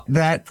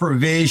that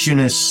provision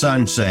is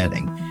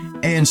sunsetting.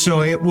 And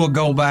so it will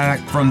go back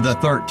from the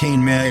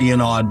 13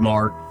 million odd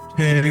mark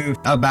to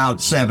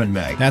about 7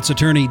 million. That's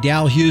attorney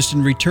Dal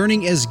Houston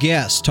returning as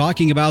guest,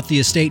 talking about the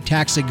estate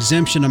tax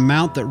exemption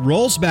amount that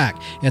rolls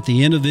back at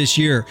the end of this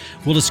year.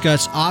 We'll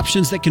discuss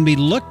options that can be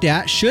looked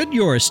at should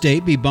your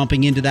estate be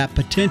bumping into that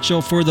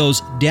potential for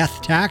those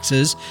death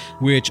taxes,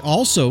 which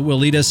also will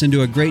lead us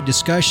into a great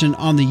discussion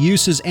on the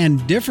uses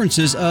and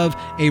differences of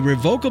a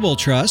revocable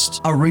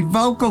trust. A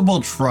revocable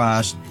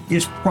trust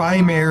is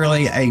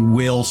primarily a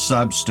will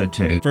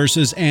substitute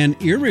Versus an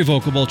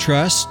irrevocable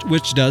trust,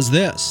 which does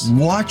this.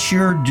 What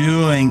you're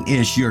doing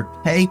is you're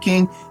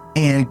taking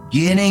and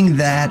getting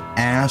that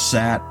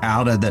asset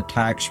out of the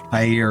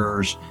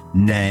taxpayer's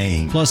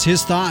name. Plus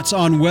his thoughts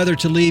on whether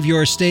to leave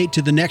your estate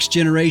to the next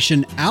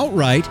generation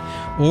outright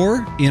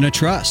or in a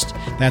trust.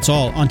 That's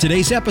all on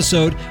today's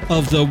episode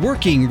of the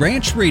Working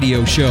Ranch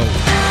Radio Show.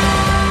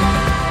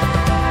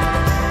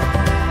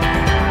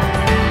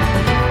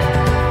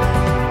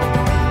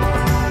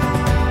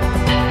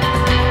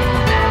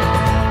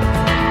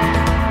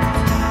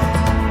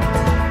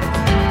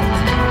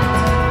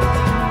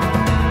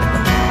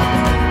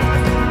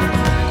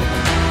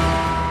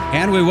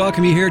 And we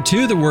welcome you here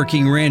to the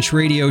Working Ranch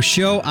Radio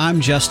Show.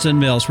 I'm Justin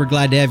Mills. We're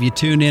glad to have you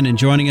tune in and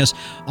joining us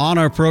on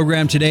our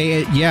program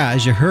today. Yeah,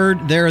 as you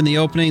heard there in the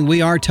opening,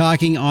 we are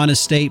talking on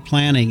estate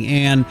planning.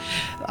 And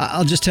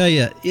I'll just tell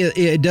you,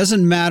 it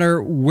doesn't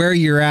matter where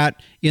you're at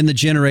in the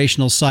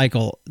generational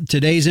cycle.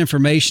 Today's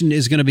information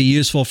is going to be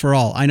useful for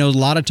all. I know a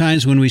lot of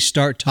times when we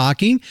start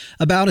talking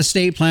about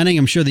estate planning,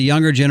 I'm sure the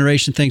younger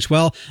generation thinks,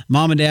 well,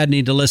 mom and dad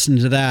need to listen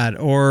to that,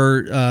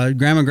 or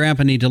grandma and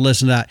grandpa need to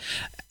listen to that.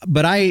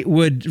 But I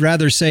would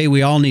rather say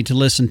we all need to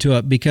listen to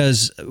it,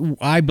 because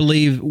I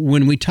believe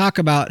when we talk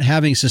about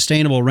having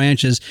sustainable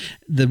ranches,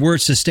 the word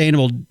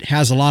sustainable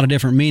has a lot of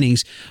different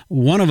meanings.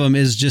 One of them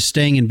is just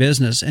staying in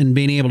business and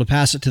being able to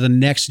pass it to the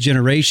next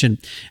generation.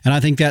 And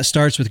I think that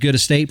starts with good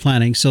estate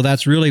planning. So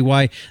that's really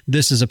why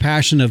this is a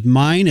passion of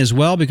mine as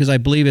well, because I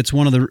believe it's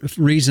one of the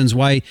reasons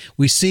why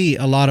we see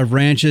a lot of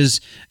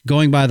ranches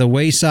going by the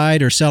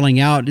wayside or selling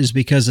out, is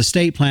because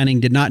estate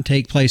planning did not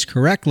take place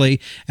correctly.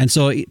 And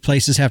so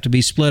places have to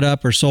be split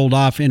up or sold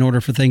off in order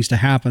for things to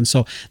happen.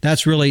 So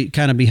that's really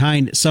kind of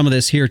behind some of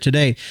this here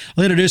today.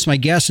 I'll introduce my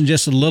guest in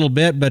just a little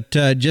bit, but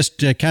just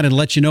to kind of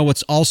let you know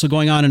what's also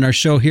going on in our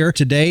show here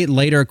today.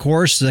 Later, of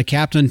course,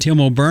 Captain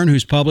Tim O'Byrne,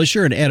 who's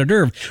publisher and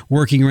editor of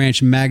Working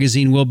Ranch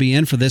Magazine, will be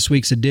in for this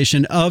week's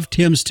edition of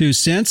Tim's 2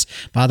 Cents.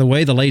 By the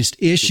way, the latest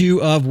issue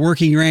of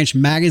Working Ranch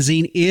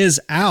Magazine is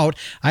out.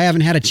 I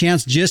haven't had a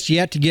chance just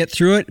yet to get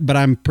through it, but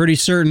I'm pretty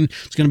certain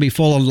it's going to be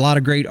full of a lot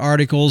of great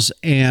articles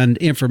and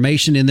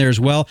information in there as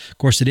well. Of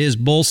course, it is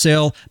bull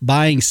sale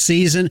buying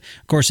season.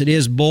 Of course, it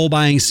is bull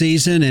buying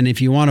season. And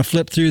if you want to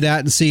flip through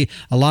that and see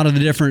a lot of the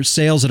different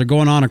sales that are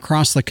going on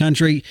across the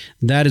country,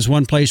 that is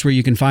one place where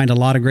you can find a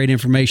lot of great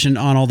information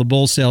on all the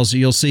bull sales that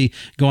you'll see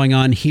going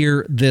on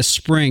here this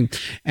spring.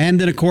 And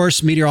then, of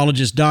course,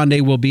 meteorologist Don Day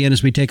will be in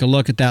as we take a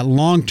look at that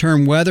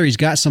long-term weather. He's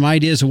got some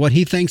ideas of what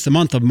he thinks the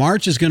month of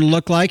March is going to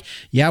look like.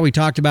 Yeah, we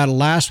talked about it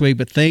last week,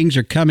 but things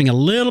are coming a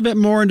little bit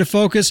more into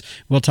focus.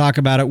 We'll talk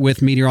about it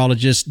with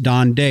meteorologist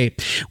Don Day.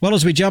 Well,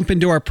 as we jump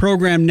into our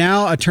program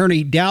now,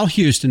 attorney Dal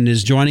Houston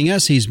is joining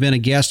us. He's been a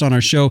guest on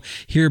our show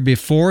here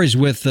before. He's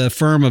with the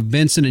firm of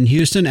Benson and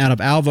Houston out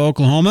of Alva,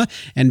 Oklahoma.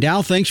 And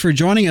Dal, thanks for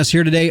joining us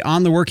here today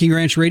on the Working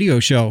Ranch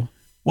Radio Show.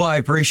 Well, I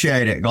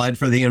appreciate it. Glad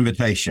for the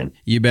invitation.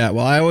 You bet.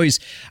 Well, I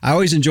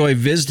always enjoy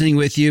visiting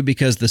with you,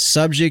 because the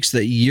subjects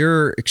that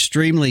you're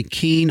extremely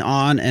keen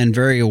on and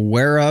very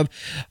aware of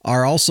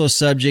are also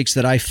subjects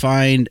that I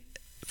find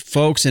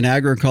folks in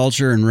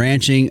agriculture and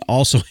ranching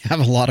also have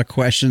a lot of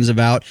questions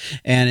about.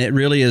 And it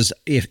really is,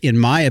 in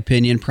my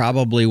opinion,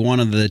 probably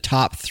one of the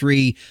top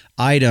 3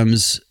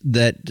 items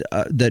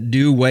that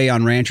do weigh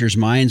on ranchers'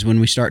 minds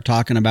when we start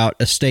talking about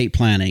estate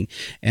planning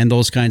and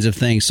those kinds of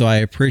things. So I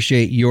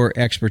appreciate your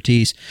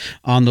expertise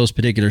on those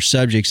particular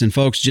subjects. And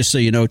folks, just so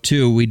you know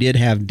too, we did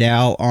have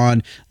Dal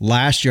on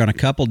last year on a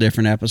couple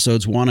different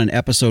episodes. One on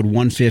episode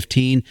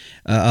 115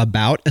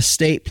 about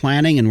estate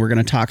planning, and we're going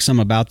to talk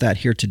some about that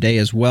here today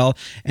as well.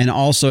 And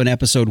also in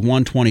episode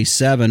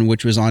 127,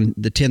 which was on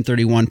the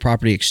 1031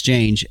 property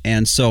exchange.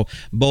 And so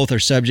both are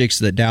subjects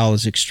that Dal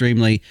is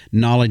extremely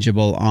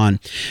knowledgeable on.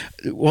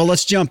 Well,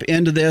 let's jump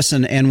into this.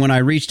 And when I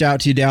reached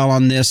out to you, Dal,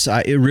 on this,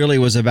 it really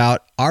was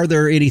about, are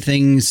there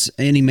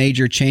any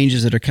major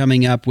changes that are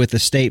coming up with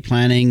estate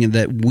planning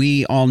that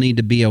we all need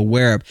to be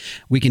aware of?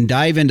 We can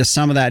dive into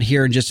some of that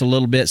here in just a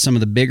little bit, some of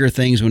the bigger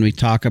things when we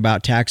talk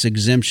about tax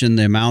exemption,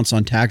 the amounts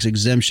on tax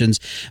exemptions.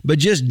 But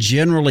just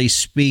generally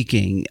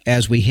speaking,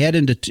 as we head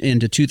into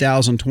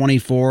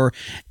 2024,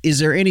 is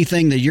there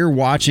anything that you're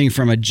watching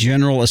from a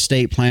general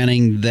estate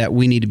planning that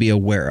we need to be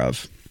aware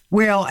of?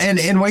 Well,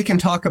 and we can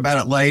talk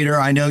about it later.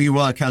 I know you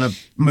want to kind of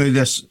move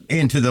this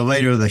into the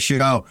later of the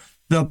show.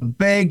 The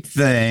big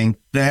thing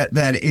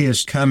that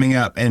is coming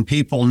up, and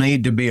people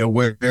need to be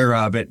aware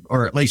of it,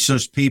 or at least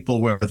those people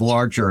with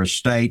larger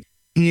estate,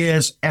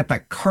 is at the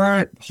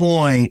current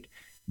point,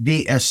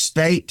 the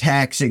estate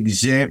tax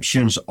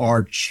exemptions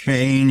are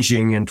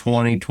changing in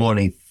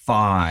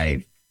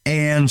 2025.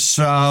 And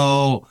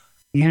so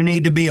you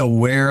need to be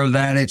aware of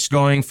that. It's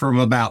going from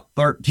about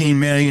 $13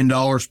 million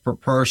per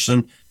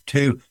person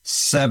to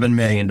 $7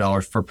 million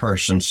per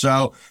person.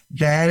 So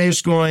that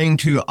is going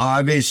to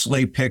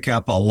obviously pick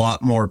up a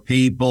lot more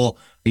people.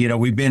 You know,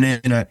 we've been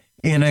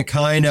in a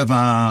kind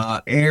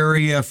of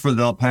area for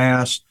the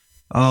past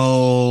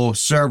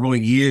several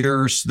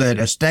years that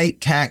estate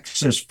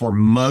taxes for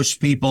most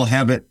people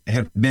have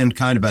been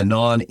kind of a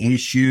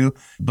non-issue,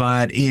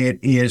 but it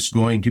is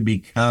going to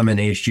become an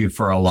issue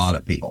for a lot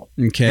of people.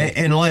 Okay.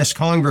 Unless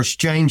Congress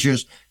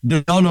changes,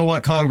 don't know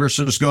what Congress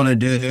is going to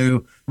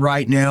do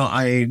right now.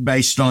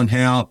 Based on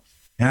how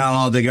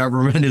the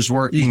government is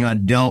working, I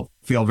don't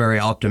feel very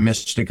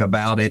optimistic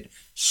about it.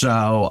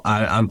 So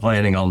I'm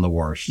planning on the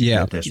worst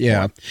at this point.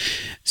 Yeah.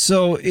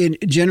 So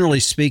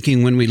generally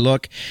speaking, when we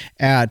look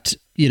at,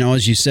 you know,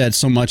 as you said,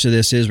 so much of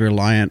this is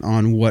reliant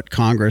on what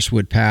Congress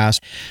would pass.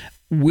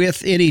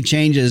 With any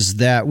changes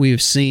that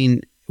we've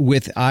seen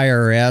with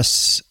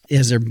IRS,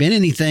 has there been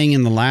anything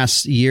in the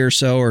last year or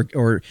so,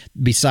 or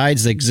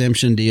besides the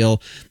exemption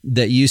deal,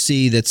 that you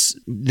see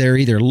they're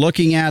either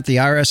looking at, the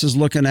IRS is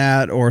looking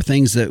at, or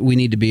things that we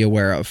need to be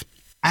aware of?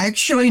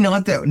 Actually,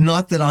 not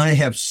that I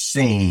have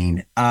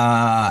seen,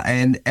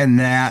 and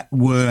that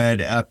would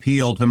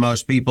appeal to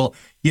most people.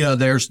 You know,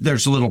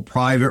 there's little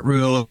private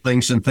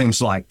rulings and things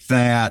like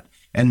that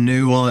and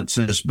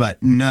nuances,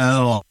 but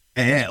no,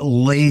 at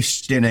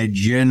least in a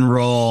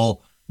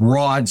general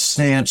broad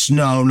sense,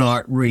 no,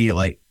 not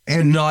really.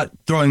 And not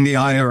throwing the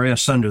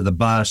IRS under the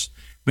bus,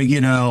 but, you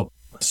know,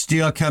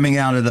 still coming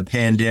out of the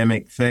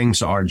pandemic,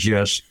 things are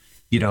just,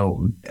 you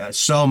know,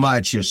 so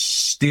much is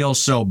still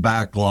so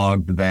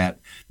backlogged that,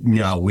 you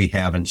know, we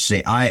haven't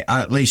seen,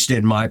 at least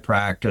in my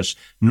practice,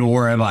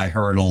 nor have I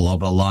heard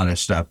of a lot of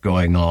stuff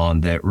going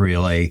on that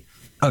really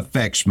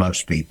affects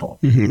most people.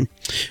 Mm-hmm.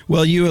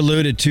 Well, you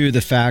alluded to the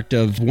fact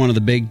of one of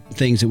the big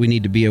things that we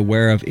need to be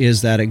aware of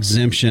is that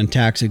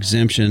tax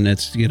exemption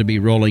that's going to be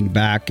rolling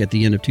back at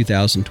the end of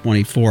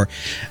 2024.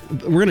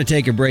 We're going to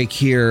take a break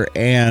here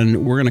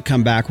and we're going to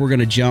come back. We're going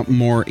to jump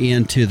more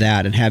into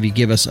that and have you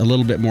give us a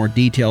little bit more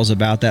details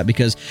about that,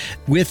 because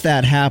with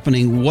that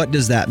happening, what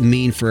does that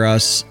mean for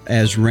us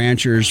as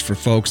ranchers, for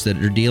folks that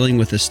are dealing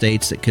with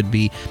estates that could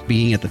be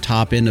being at the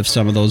top end of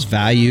some of those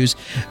values,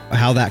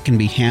 how that can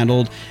be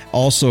handled.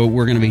 Also,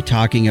 we're going to be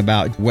talking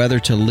about whether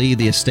to leave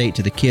the estate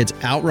to the kids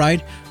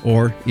outright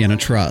or in a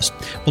trust.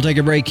 We'll take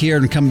a break here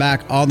and come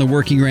back on the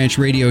Working Ranch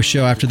Radio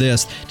Show after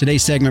this.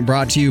 Today's segment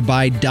brought to you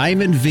by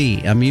Diamond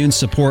V, Immune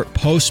Support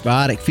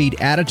Postbiotic Feed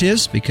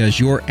Additives, because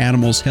your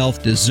animal's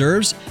health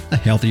deserves a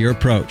healthier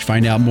approach.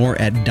 Find out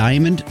more at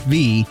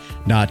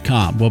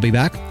diamondv.com. We'll be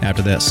back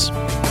after this.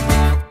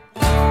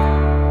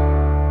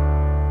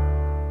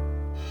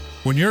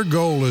 When your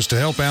goal is to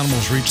help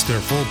animals reach their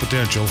full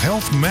potential,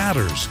 health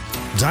matters.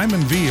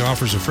 Diamond V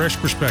offers a fresh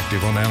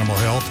perspective on animal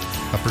health,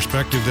 a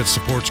perspective that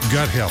supports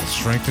gut health,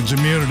 strengthens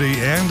immunity,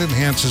 and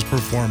enhances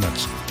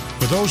performance.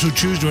 For those who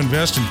choose to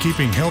invest in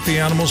keeping healthy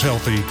animals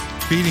healthy,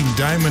 feeding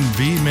Diamond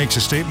V makes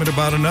a statement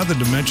about another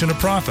dimension of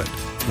profit,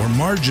 where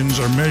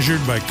margins are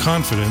measured by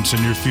confidence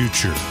in your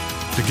future.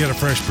 To get a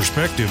fresh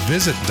perspective,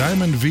 visit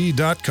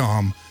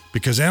diamondv.com,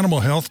 because animal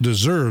health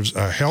deserves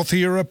a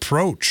healthier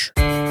approach.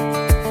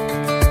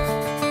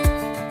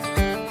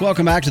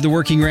 Welcome back to the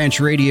Working Ranch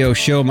Radio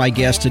Show. My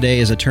guest today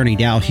is attorney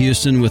Dal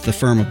Houston with the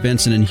firm of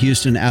Benson &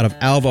 Houston out of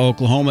Alva,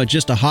 Oklahoma.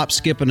 Just a hop,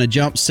 skip, and a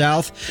jump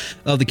south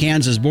of the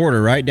Kansas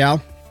border, right, Dal?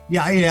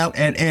 Yeah.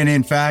 And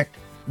in fact,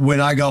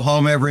 when I go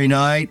home every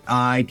night,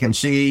 I can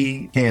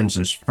see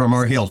Kansas from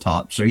our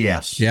hilltop. So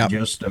yes,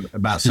 just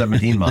about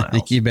 17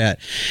 miles. You bet.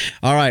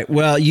 All right.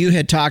 Well, you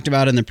had talked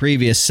about in the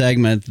previous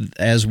segment,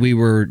 as we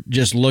were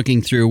just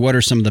looking through, what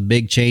are some of the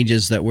big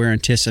changes that we're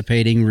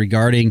anticipating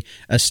regarding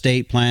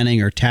estate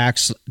planning or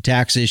tax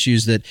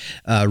issues that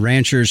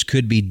ranchers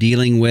could be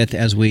dealing with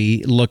as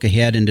we look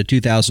ahead into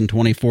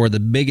 2024. The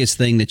biggest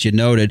thing that you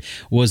noted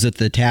was that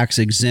the tax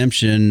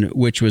exemption,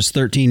 which was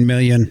 $13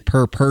 million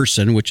per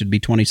person, which would be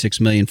 $26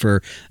 million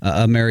for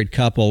a married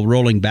couple,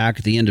 rolling back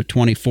at the end of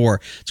 24.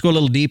 Let's go a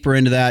little deeper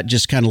into that,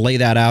 just kind of lay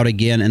that out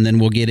again, and then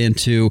we'll get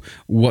into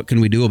what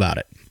can we do about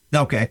it.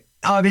 Okay.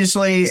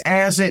 Obviously,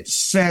 as it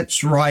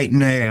sets right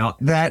now,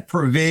 that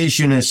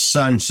provision is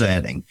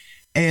sunsetting.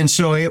 And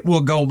so it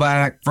will go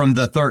back from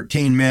the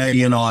 13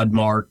 million odd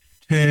mark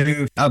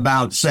to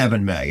about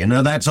 7 million.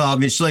 Now, that's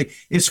obviously,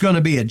 it's going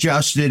to be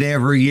adjusted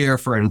every year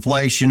for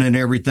inflation and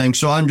everything.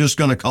 So I'm just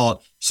going to call it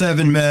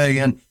 7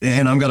 million,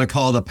 and I'm going to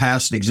call the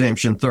past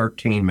exemption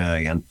 13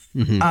 million.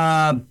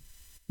 Mm-hmm.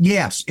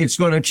 Yes, it's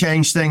going to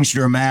change things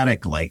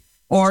dramatically,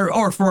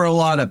 or for a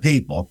lot of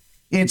people.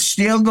 It's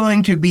still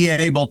going to be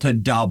able to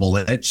double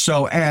it.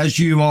 So if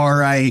you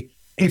are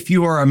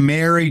a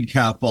married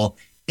couple,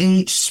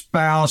 each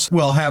spouse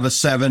will have a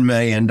 $7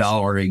 million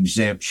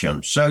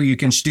exemption. So you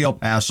can still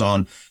pass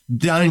on,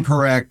 done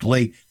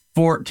correctly,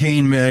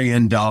 $14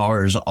 million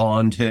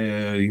onto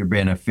your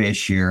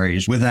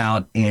beneficiaries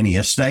without any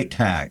estate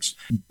tax.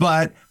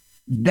 But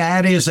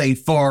that is a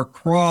far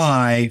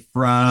cry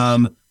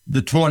from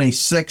the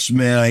 26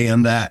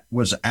 million that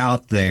was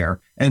out there.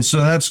 And so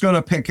that's going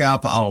to pick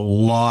up a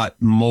lot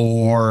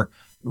more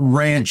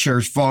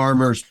ranchers,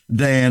 farmers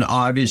than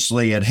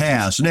obviously it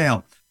has.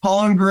 Now,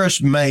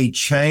 Congress may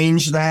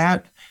change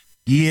that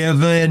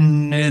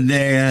given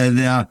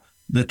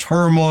the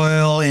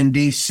turmoil in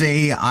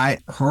DC. I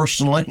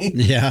personally,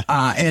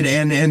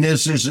 and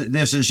this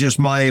is just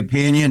my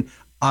opinion,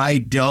 I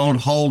don't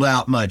hold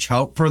out much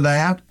hope for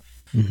that.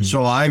 Mm-hmm.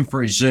 So I'm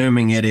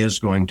presuming it is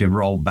going to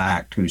roll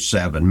back to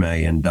 $7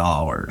 million.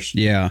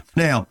 Yeah.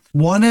 Now,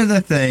 one of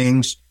the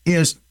things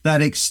is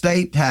that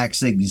estate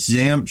tax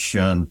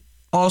exemption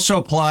also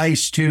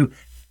applies to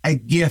a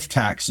gift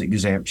tax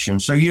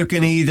exemption. So you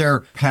can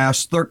either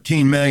pass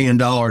 $13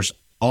 million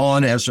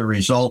on as a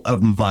result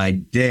of my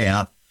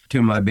death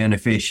to my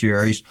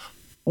beneficiaries,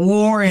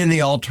 or in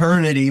the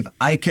alternative,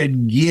 I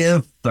could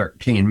give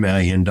 $13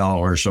 million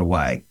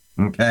away.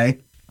 Okay.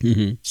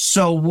 Mm-hmm.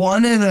 So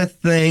one of the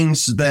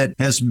things that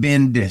has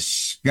been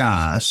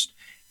discussed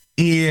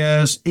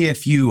is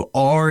if you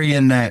are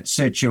in that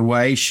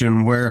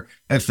situation where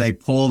if they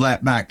pull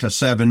that back to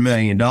 $7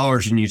 million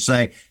and you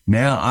say,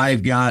 now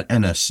I've got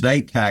an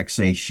estate tax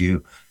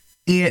issue,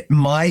 it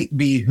might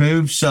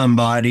behoove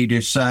somebody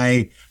to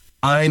say,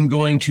 I'm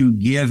going to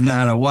give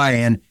that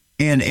away.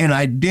 And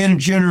I didn't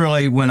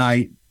generally, when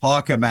I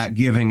talk about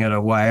giving it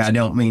away, I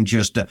don't mean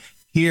just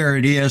here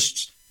it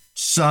is,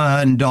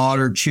 son,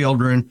 daughter,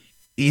 children,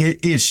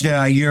 it's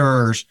now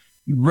yours.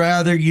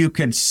 Rather, you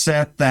could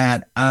set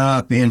that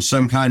up in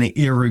some kind of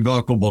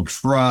irrevocable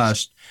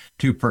trust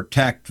to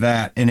protect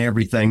that and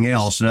everything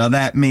else. Now,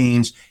 that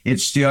means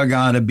it's still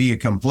got to be a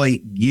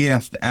complete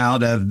gift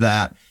out of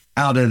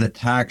the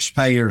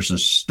taxpayer's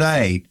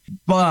estate,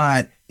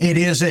 but it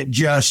isn't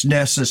just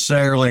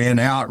necessarily an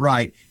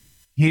outright,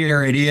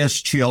 here it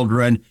is,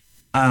 children,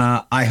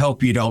 I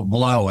hope you don't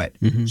blow it.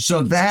 Mm-hmm.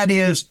 So that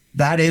is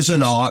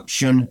an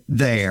option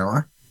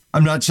there.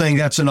 I'm not saying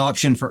that's an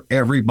option for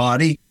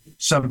everybody.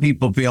 Some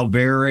people feel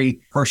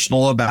very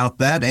personal about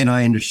that, and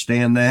I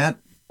understand that.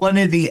 One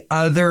of the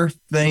other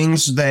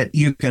things that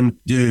you can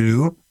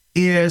do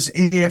is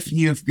if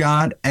you've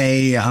got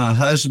a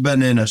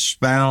husband and a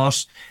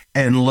spouse,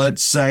 and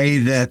let's say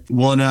that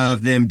one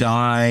of them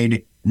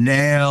died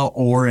now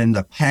or in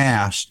the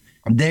past,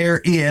 there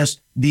is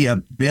the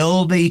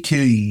ability to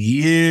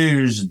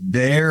use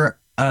their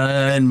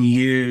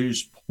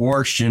unused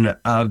portion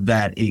of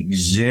that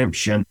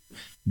exemption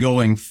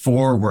going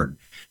forward.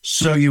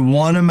 So you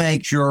want to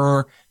make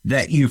sure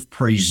that you've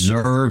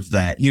preserved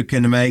that. You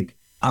can make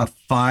a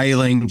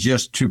filing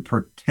just to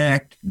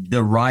protect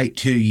the right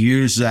to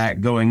use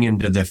that going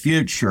into the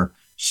future.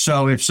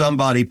 So if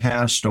somebody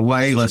passed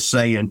away, let's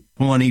say in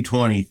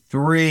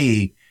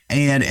 2023,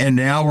 and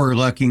now we're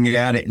looking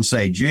at it and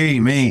say, gee,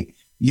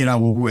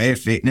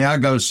 if it now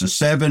goes to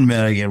 7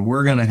 million,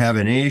 we're going to have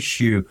an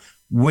issue.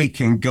 We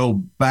can go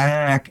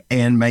back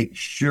and make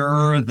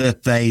sure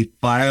that they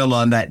file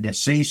on that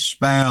deceased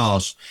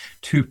spouse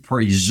to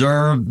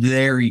preserve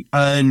their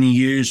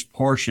unused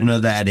portion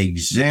of that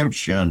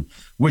exemption,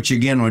 which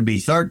again would be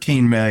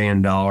 $13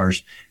 million.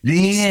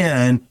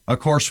 Then, of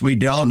course, we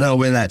don't know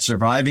when that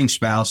surviving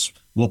spouse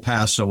will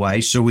pass away,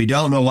 so we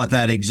don't know what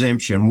that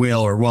exemption will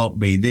or won't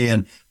be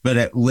then, but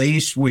at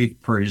least we've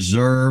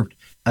preserved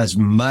as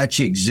much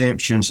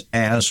exemptions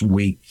as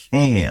we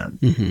can.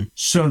 Mm-hmm.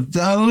 So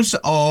those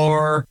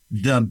are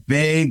the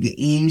big,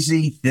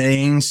 easy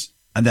things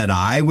that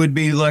I would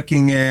be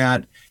looking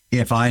at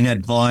if I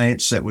had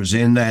clients that was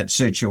in that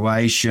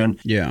situation.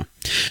 Yeah.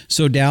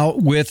 So Dow,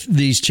 with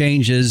these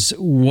changes,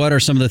 what are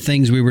some of the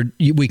things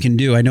we can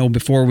do? I know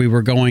before we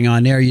were going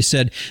on air, you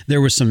said there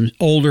was some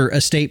older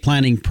estate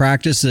planning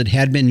practice that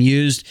had been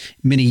used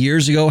many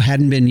years ago,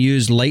 hadn't been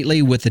used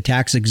lately with the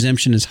tax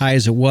exemption as high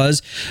as it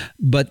was.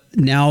 But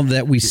now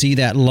that we see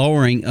that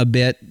lowering a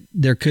bit,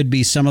 there could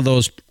be some of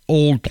those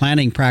old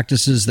planning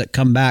practices that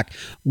come back.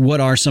 What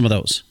are some of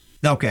those?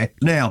 Okay.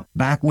 Now,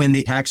 back when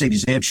the tax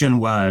exemption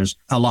was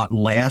a lot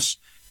less,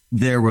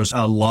 there was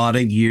a lot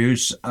of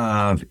use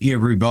of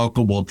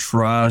irrevocable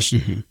trust.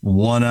 Mm-hmm.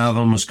 One of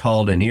them was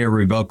called an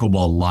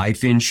irrevocable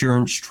life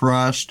insurance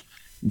trust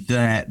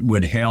that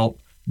would help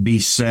be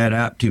set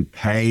up to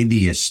pay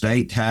the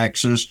estate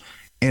taxes.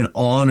 And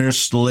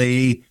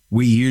honestly,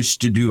 we used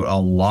to do a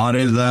lot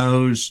of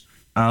those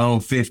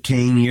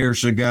 15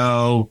 years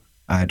ago.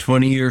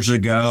 20 years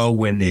ago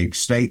when the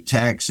estate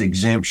tax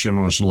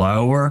exemption was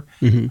lower,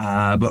 mm-hmm.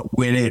 But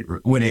when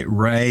it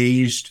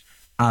raised,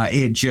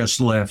 it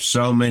just left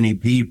so many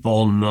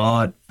people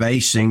not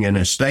facing an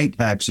estate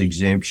tax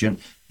exemption.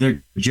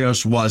 There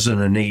just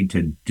wasn't a need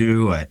to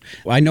do it.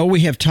 I know we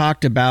have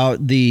talked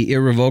about the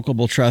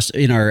irrevocable trust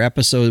in our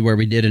episode where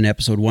we did in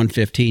episode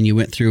 115. You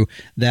went through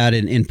that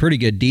in pretty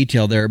good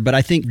detail there. But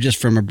I think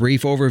just from a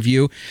brief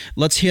overview,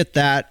 let's hit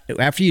that.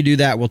 After you do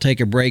that, we'll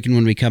take a break. And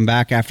when we come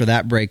back after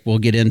that break, we'll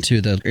get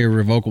into the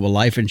irrevocable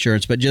life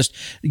insurance. But just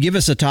give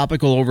us a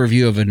topical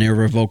overview of an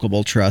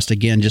irrevocable trust,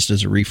 again, just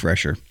as a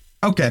refresher.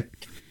 Okay.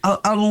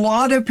 A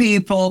lot of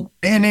people,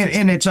 and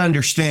it's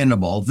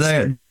understandable,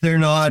 they're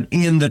not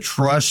in the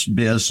trust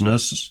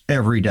business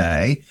every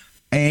day.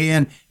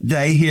 And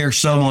they hear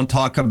someone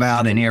talk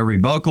about an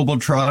irrevocable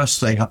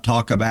trust. They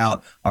talk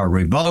about a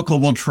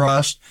revocable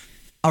trust.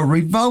 A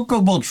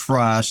revocable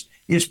trust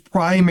is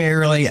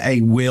primarily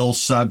a will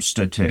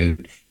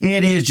substitute.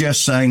 It is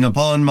just saying,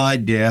 upon my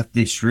death,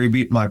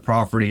 distribute my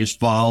property as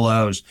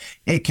follows.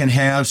 It can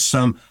have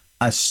some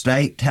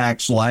estate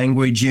tax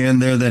language in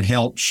there that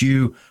helps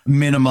you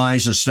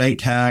minimize estate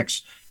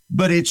tax,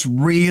 but it's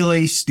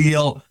really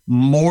still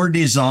more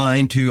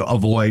designed to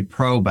avoid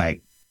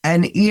probate.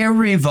 An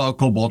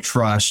irrevocable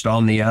trust,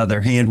 on the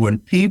other hand, when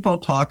people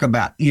talk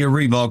about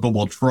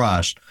irrevocable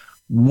trust,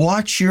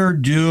 what you're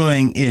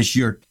doing is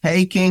you're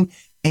taking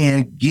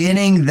and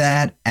getting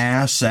that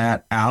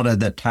asset out of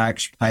the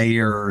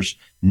taxpayer's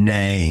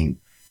name.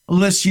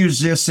 Let's use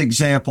this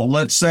example.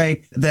 Let's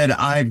say that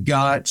I've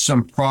got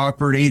some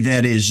property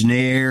that is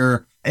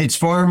it's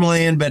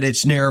farmland, but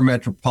it's near a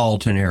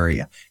metropolitan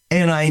area.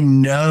 And I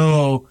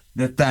know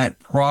that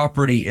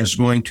property is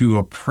going to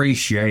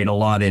appreciate a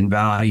lot in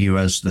value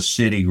as the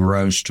city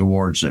grows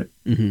towards it.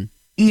 Mm-hmm.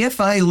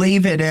 If I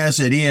leave it as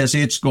it is,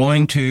 it's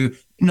going to,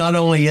 not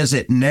only is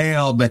it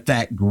now, but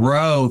that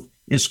growth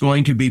is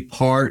going to be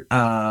part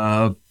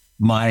of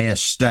my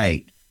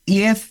estate.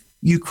 If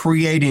you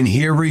create an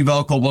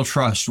irrevocable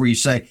trust where you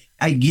say,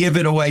 I give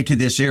it away to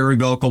this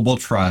irrevocable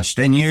trust.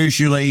 And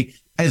usually,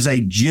 as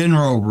a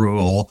general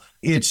rule,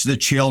 it's the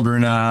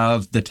children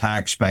of the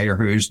taxpayer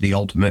who's the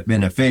ultimate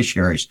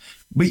beneficiaries.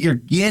 But you're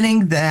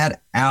getting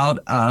that out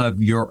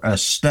of your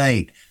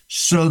estate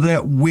so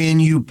that when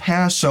you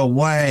pass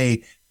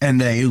away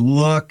and they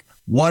look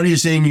what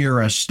is in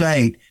your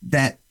estate,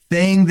 that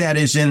thing that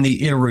is in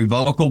the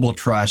irrevocable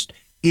trust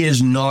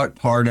is not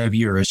part of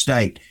your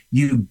estate.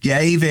 You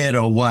gave it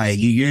away.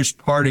 You used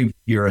part of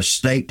your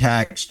estate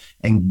tax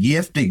and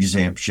gift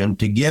exemption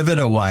to give it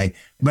away,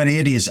 but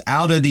it is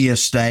out of the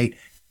estate.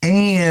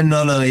 And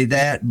not only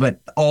that, but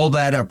all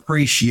that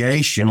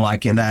appreciation,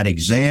 like in that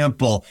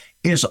example,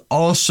 is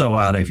also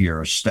out of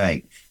your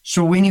estate.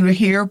 So when you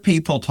hear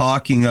people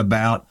talking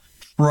about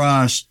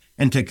trust,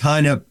 and to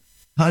kind of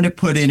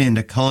put it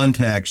into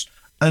context,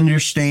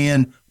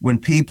 understand when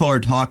people are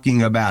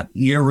talking about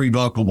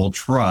irrevocable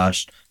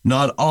trust,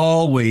 not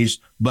always,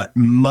 but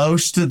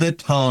most of the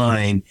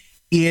time,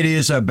 it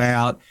is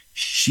about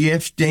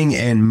shifting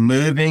and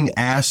moving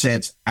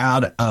assets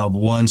out of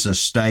one's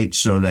estate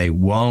so they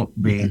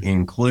won't be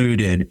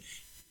included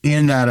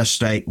in that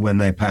estate when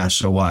they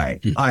pass away.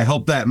 I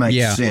hope that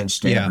makes sense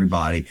to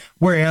everybody.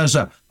 Whereas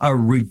a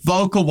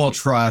revocable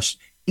trust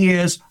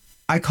is,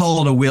 I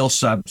call it a will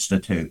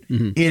substitute.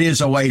 Mm-hmm. It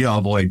is a way to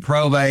avoid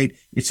probate.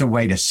 It's a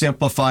way to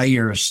simplify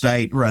your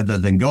estate rather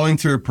than going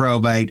through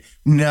probate.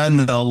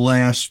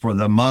 Nonetheless, for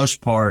the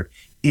most part,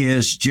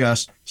 is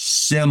just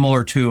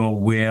similar to a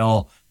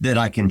will that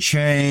I can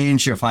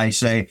change if I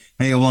say,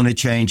 hey, I want to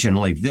change and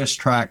leave this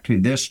tract to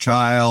this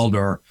child,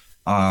 or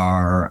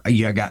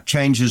you got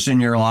changes in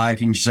your life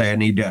and you say, I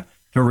need to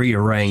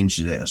rearrange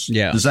this.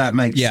 Yeah. Does that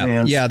make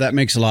sense? Yeah, that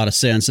makes a lot of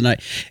sense.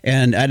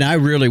 And I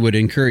really would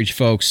encourage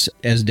folks,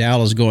 as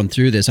Dal is going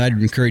through this, I'd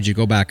encourage you to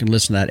go back and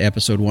listen to that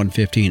episode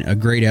 115, a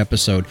great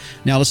episode.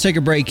 Now let's take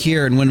a break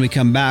here, and when we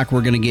come back,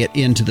 we're going to get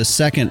into the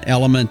second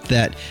element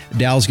that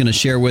Dal's going to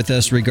share with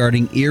us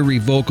regarding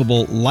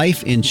irrevocable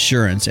life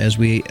insurance as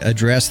we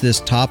address this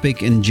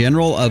topic in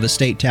general of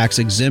estate tax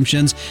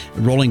exemptions,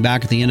 rolling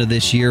back at the end of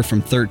this year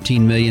from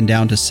 $13 million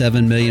down to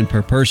 $7 million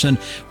per person.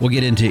 We'll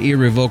get into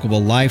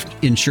irrevocable life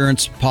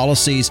insurance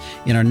policies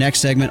in our next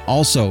segment.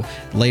 Also,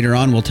 later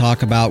on, we'll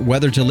talk about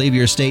whether to leave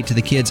your estate to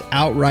the kids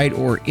outright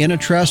or in a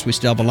trust. We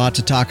still have a lot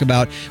to talk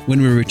about when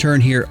we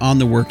return here on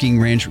the Working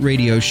Ranch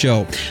Radio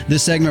Show.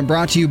 This segment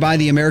brought to you by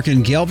the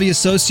American Gelbvieh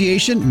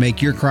Association.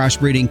 Make your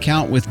crossbreeding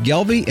count with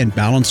Gelbvieh and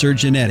Balancer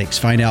Genetics.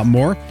 Find out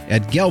more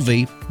at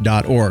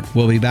gelbvieh.org.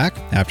 We'll be back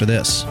after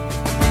this.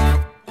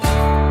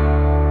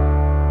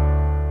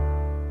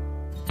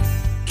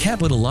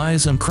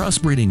 Capitalize on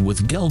crossbreeding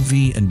with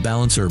Gelbvieh and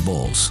Balancer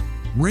bulls.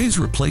 Raise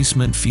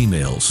replacement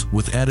females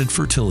with added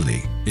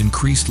fertility,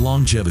 increased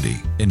longevity,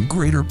 and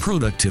greater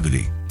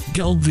productivity.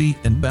 Gelbvieh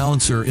and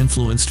Balancer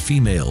influenced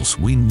females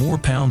wean more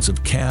pounds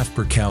of calf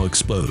per cow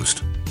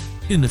exposed.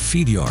 In the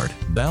feed yard,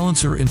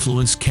 Balancer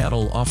influenced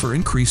cattle offer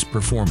increased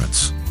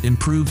performance,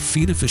 improved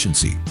feed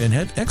efficiency, and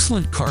have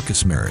excellent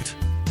carcass merit.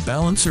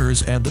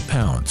 Balancers add the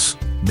pounds,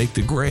 make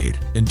the grade,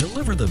 and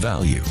deliver the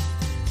value.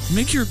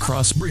 Make your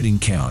crossbreeding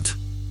count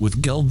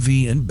with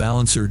Gelbvieh and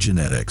Balancer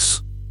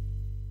Genetics.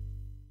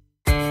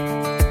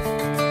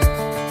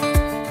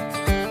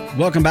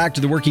 Welcome back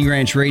to the Working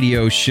Ranch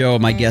Radio Show.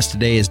 My guest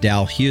today is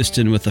Dal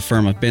Houston with the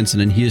firm of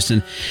Benson &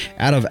 Houston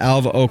out of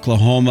Alva,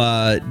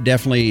 Oklahoma.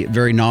 Definitely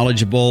very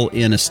knowledgeable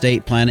in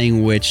estate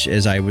planning, which,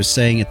 as I was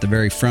saying at the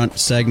very front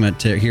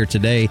segment here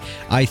today,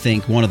 I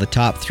think one of the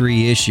top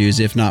three issues,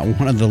 if not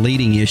one of the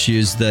leading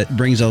issues that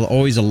brings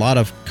always a lot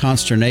of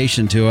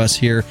consternation to us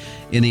here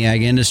in the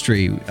ag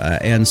industry.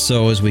 And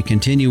so as we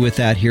continue with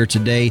that here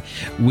today,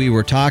 we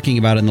were talking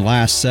about in the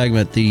last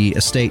segment the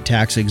estate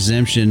tax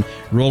exemption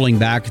rolling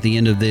back at the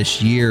end of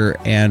this year,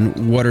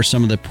 and what are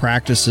some of the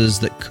practices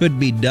that could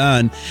be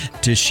done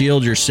to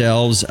shield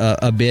yourselves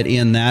a bit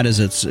in that, as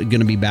it's going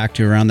to be back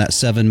to around that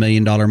 $7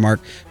 million mark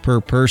per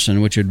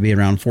person, which would be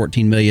around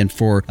 $14 million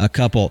for a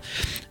couple.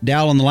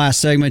 Dal, in the last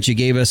segment, you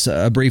gave us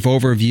a brief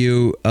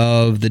overview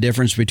of the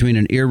difference between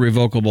an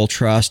irrevocable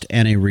trust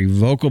and a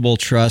revocable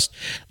trust.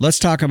 Let's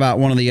talk about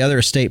one of the other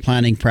estate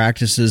planning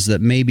practices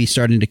that may be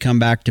starting to come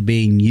back to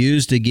being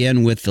used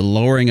again with the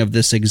lowering of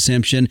this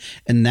exemption,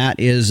 and that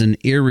is an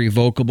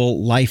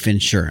irrevocable life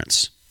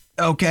insurance.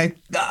 Okay,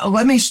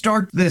 let me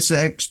start this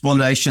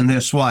explanation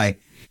this way.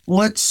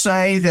 Let's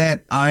say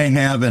that I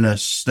have an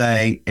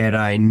estate and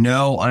I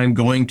know I'm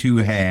going to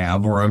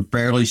have, or I'm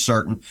fairly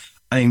certain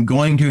I'm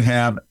going to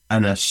have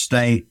an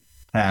estate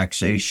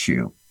tax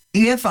issue.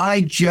 If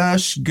I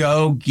just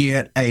go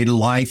get a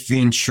life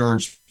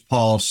insurance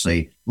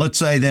policy, let's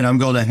say that I'm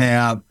going to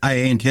have,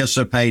 I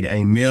anticipate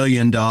 $1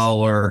 million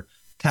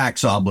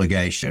tax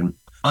obligation.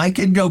 I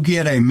could go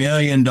get $1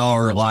 million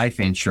life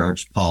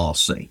insurance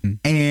policy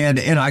and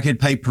I could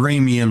pay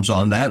premiums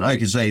on that. And I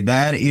could say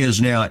that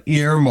is now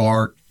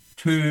earmarked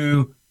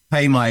to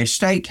pay my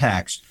estate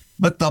tax.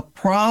 But the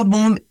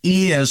problem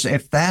is,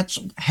 if that's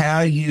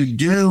how you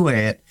do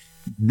it,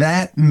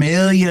 that $1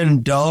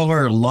 million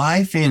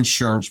life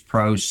insurance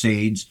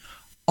proceeds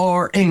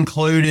are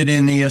included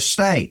in the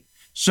estate.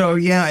 So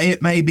yeah,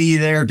 it may be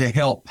there to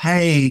help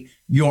pay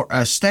your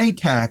estate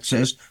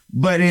taxes,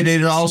 but it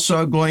is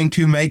also going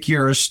to make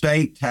your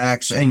estate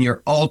tax and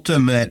your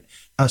ultimate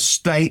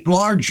estate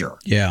larger.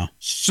 Yeah.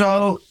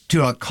 So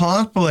to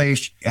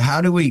accomplish,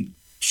 how do we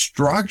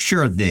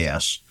structure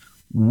this?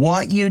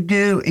 What you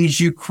do is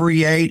you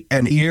create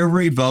an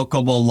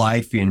irrevocable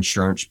life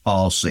insurance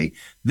policy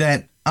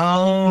that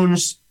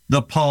owns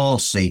the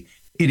policy.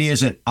 It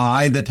isn't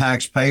I, the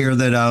taxpayer,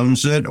 that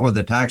owns it, or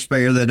the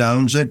taxpayer that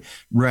owns it.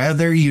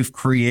 Rather, you've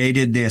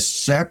created this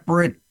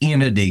separate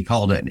entity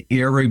called an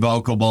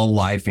irrevocable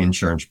life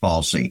insurance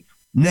policy.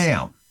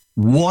 Now,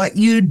 what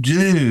you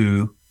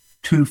do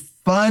to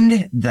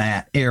fund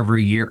that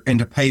every year and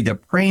to pay the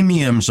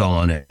premiums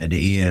on it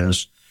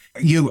is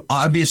you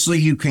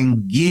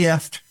can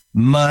gift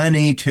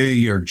money to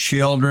your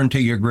children, to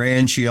your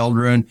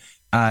grandchildren,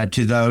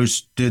 to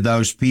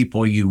those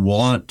people you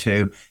want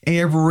to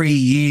every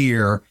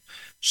year.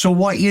 So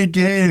what you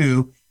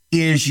do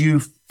is you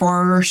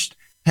first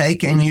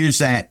take and use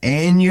that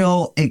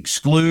annual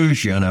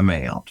exclusion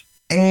amount,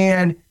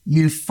 and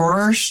you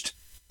first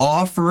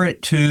offer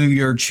it to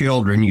your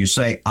children. You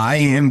say, I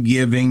am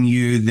giving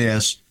you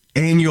this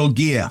annual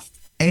gift.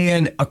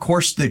 And of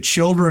course, the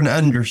children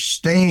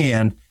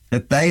understand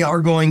that they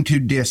are going to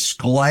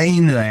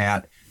disclaim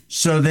that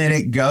so that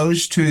it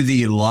goes to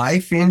the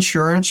life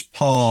insurance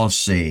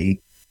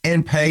policy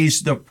and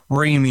pays the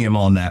premium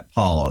on that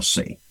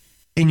policy.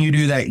 And you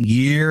do that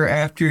year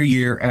after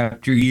year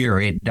after year.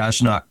 It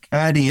does not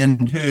cut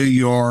into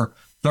your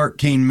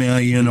 $13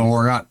 million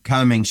or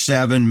upcoming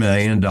 $7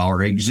 million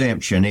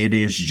exemption. It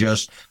is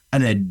just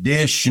an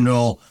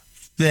additional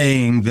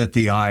thing that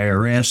the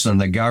IRS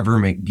and the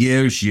government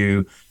gives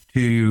you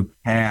to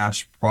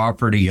pass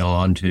property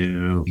on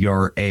to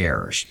your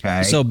heirs.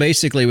 Okay. So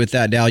basically with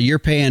that, Dal, you're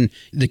paying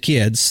the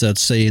kids,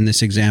 let's say in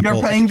this example.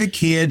 You're paying the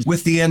kids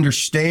with the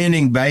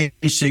understanding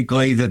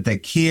basically that the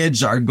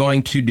kids are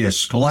going to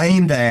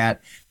disclaim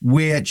that,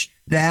 which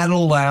that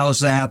allows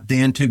that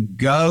then to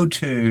go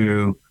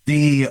to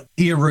the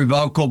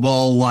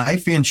irrevocable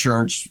life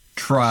insurance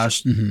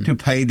trust to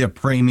pay the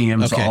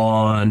premiums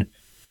on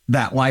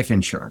that life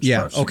insurance.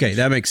 Yeah. Proceeds. Okay.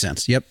 That makes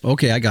sense. Yep.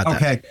 Okay. I got that.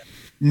 Okay.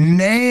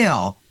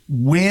 Now,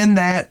 when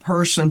that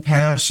person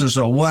passes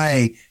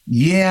away,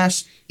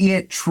 yes,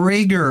 it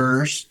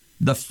triggers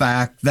the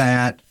fact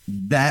that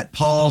that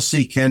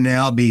policy can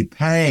now be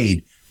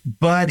paid,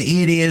 but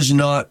it is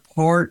not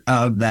part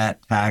of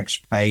that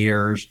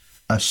taxpayer's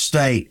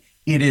estate.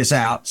 It is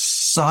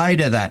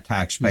outside of that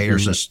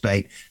taxpayer's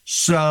estate.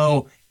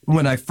 So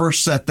when I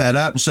first set that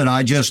up and said,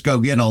 I just go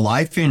get a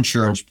life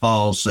insurance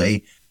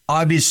policy,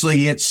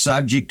 obviously it's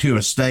subject to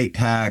estate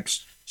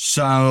tax.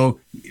 So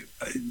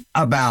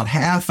about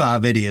half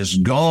of it is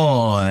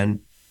gone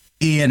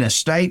in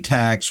estate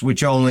tax,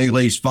 which only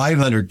leaves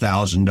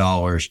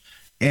 $500,000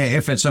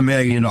 if it's $1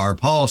 million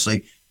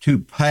policy to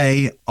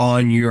pay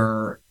on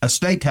your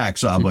estate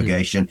tax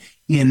obligation.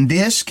 In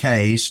this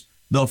case,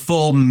 the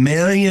full $1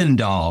 million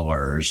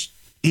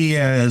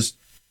is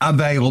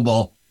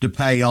available to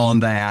pay on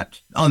that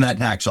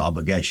tax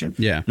obligation.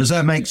 Yeah. Does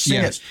that make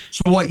sense? Yeah.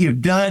 So what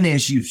you've done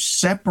is you've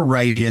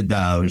separated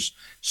those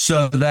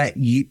so that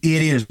it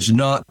is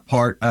not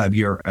part of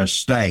your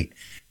estate.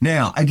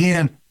 Now,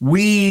 again,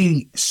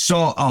 we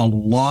saw a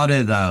lot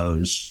of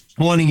those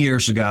 20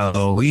 years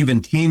ago,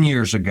 even 10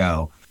 years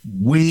ago.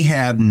 We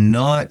have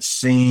not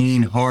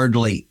seen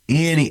hardly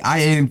any.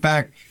 In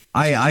fact,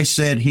 I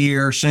said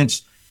here,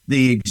 since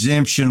the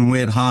exemption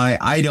went high,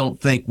 I don't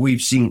think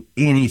we've seen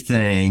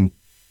anything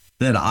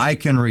that I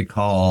can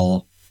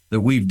recall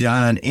that we've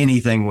done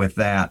anything with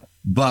that.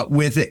 But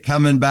with it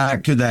coming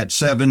back to that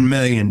 $7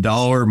 million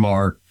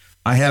mark,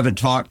 I haven't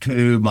talked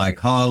to my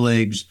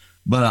colleagues,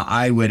 but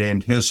I would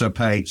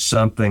anticipate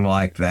something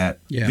like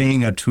that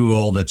being a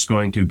tool that's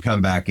going to come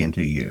back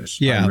into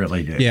use. Yeah, I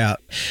really do. Yeah.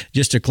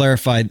 Just to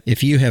clarify,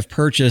 if you have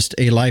purchased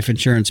a life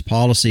insurance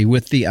policy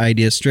with the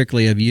idea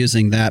strictly of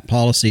using that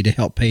policy to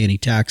help pay any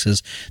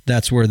taxes,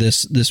 that's where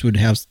this would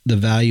have the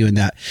value in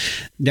that.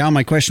 Now,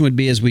 my question would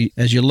be,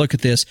 as you look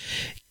at this,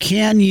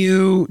 can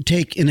you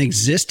take an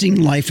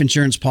existing life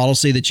insurance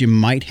policy that you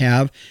might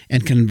have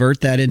and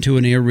convert that into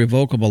an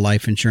irrevocable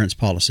life insurance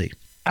policy?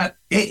 I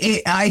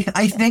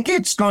think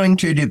it's going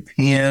to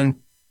depend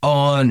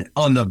on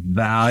the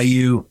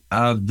value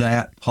of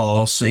that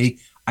policy.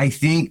 I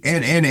think,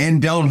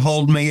 and don't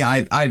hold me,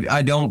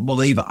 I don't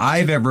believe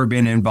I've ever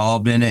been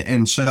involved in it,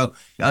 and so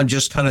I'm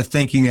just kind of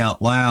thinking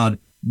out loud.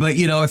 But,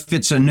 if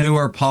it's a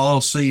newer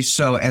policy,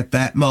 so at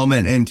that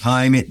moment in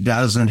time, it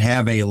doesn't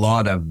have a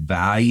lot of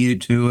value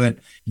to it,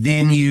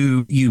 then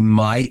you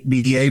might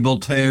be able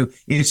to.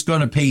 It's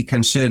going to be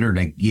considered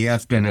a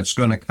gift, and it's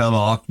going to come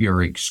off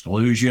your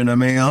exclusion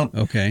amount.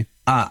 Okay.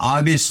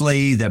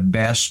 Obviously, the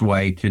best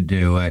way to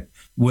do it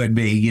would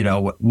be,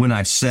 when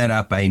I set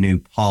up a new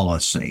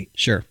policy.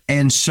 Sure.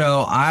 And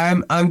so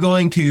I'm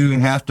going to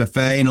have to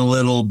feign a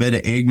little bit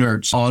of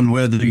ignorance on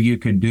whether you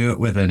could do it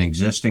with an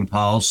existing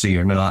policy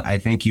or not. I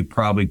think you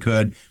probably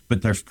could,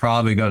 but there's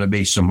probably going to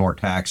be some more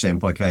tax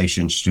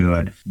implications to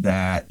it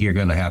that you're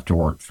going to have to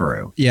work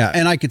through. Yeah,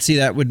 and I could see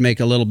that would make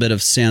a little bit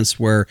of sense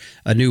where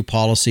a new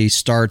policy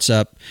starts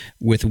up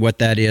with what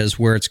that is,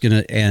 where it's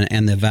going to,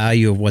 and the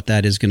value of what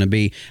that is going to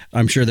be.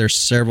 I'm sure there's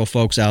several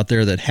folks out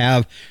there that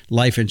have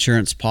life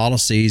insurance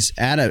policies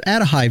at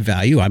a high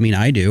value. I mean,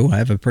 I do. I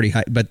have a pretty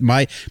high, but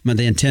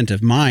the intent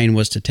of mine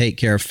was to take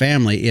care of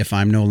family if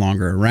I'm no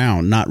longer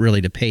around, not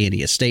really to pay any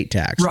estate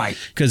tax. Right.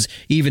 Because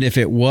even if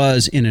it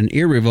was in an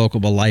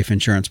irrevocable life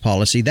insurance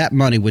policy, that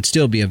money would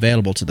still be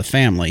available to the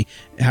family,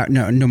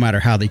 no matter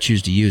how they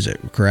choose to use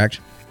it, correct?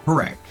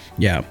 Correct.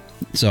 Yeah.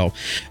 So,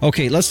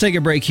 okay, let's take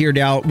a break here,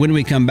 Dal. When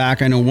we come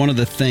back, I know one of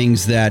the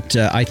things that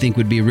I think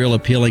would be real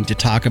appealing to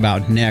talk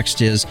about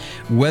next is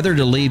whether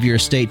to leave your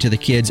estate to the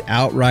kids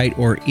outright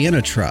or in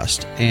a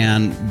trust.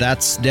 And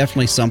that's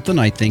definitely something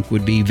I think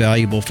would be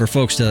valuable for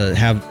folks to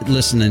have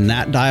listen in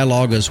that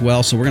dialogue as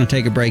well. So we're going to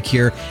take a break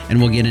here, and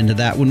we'll get into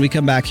that when we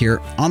come back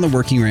here on the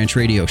Working Ranch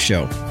Radio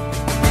Show.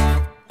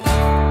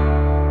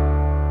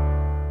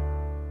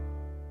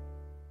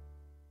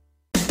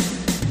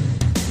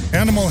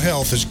 Animal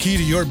health is key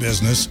to your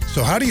business,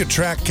 so how do you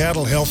track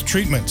cattle health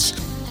treatments?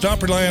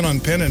 Stop relying on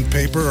pen and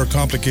paper or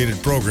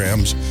complicated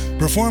programs.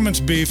 Performance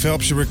Beef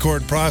helps you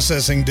record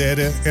processing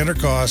data, enter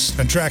costs,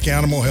 and track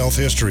animal health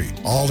history,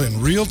 all in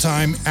real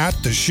time at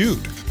the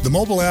chute. The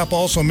mobile app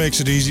also makes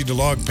it easy to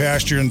log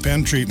pasture and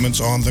pen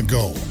treatments on the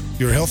go.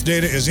 Your health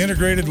data is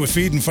integrated with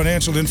feed and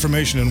financial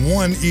information in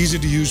one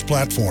easy-to-use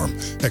platform,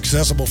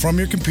 accessible from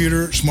your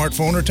computer,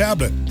 smartphone, or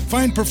tablet.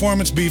 Find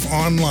Performance Beef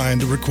online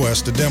to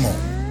request a demo.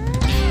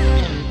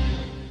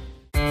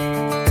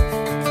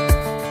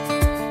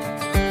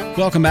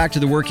 Welcome back to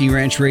the Working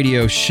Ranch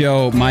Radio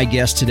Show. My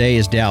guest today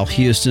is Dal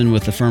Houston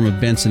with the firm of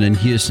Benson &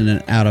 Houston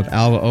and out of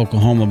Alva,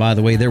 Oklahoma. By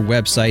the way, their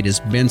website is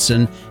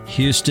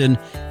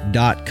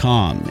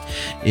bensonhouston.com.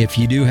 If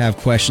you do have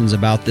questions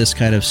about this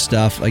kind of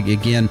stuff,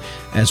 again,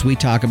 as we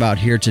talk about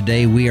here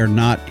today, we are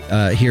not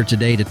here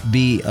today to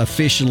be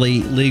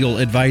officially legal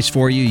advice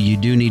for you. You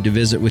do need to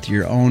visit with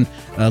your own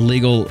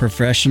legal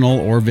professional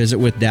or visit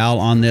with Dal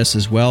on this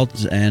as well,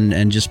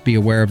 and just be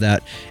aware of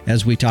that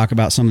as we talk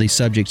about some of these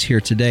subjects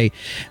here today.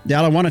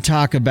 Dal, I want to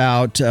talk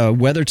about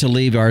whether to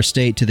leave our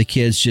estate to the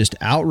kids just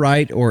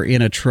outright or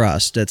in a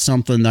trust. That's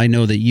something I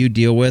know that you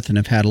deal with and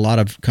have had a lot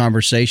of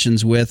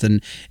conversations with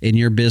and in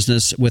your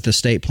business with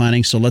estate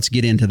planning. So let's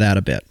get into that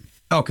a bit.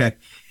 Okay.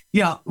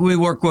 Yeah, we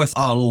work with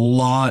a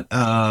lot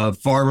of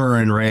farmer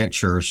and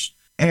ranchers.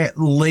 At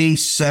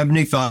least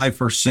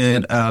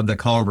 75% of the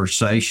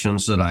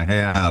conversations that I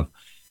have,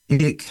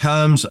 it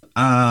comes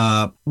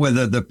up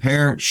whether the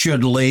parent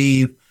should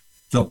leave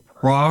the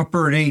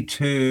property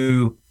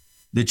to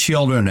the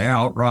children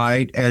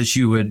outright, as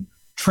you would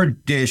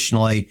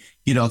traditionally,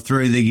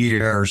 through the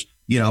years,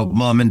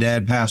 mom and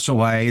dad pass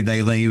away,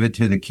 they leave it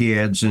to the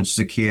kids, and it's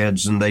the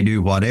kids, and they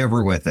do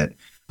whatever with it.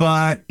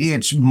 But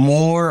it's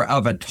more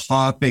of a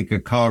topic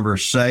of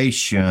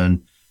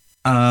conversation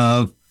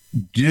of,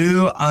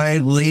 do I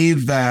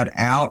leave that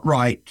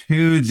outright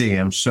to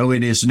them so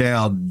it is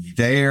now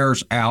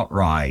theirs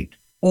outright,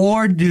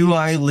 or do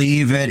I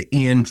leave it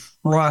in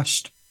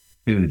trust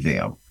to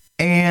them?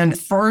 And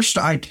first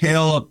I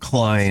tell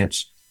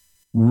clients,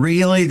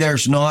 really,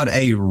 there's not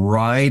a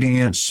right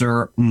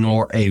answer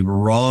nor a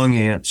wrong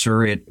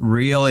answer. It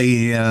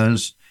really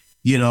is,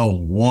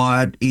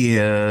 what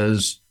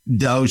is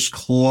those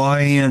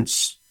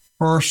clients'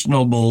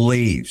 personal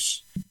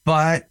beliefs.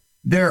 But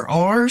there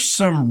are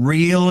some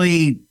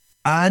really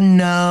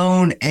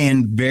unknown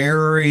and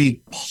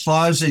very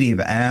positive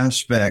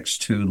aspects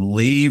to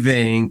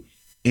leaving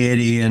it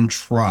in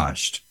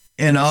trust.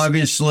 And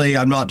obviously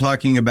I'm not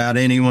talking about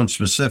anyone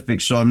specific,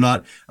 so I'm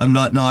not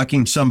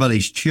knocking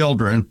somebody's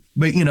children,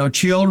 but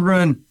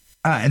children,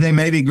 they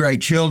may be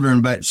great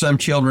children, but some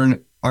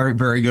children aren't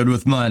very good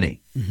with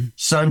money. Mm-hmm.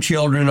 Some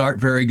children aren't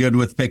very good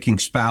with picking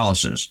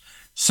spouses.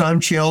 Some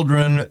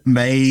children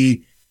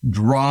may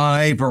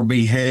drive or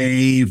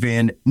behave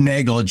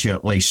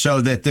negligently, so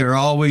that they're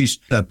always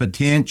the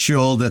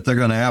potential that they're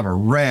going to have a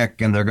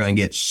wreck and they're going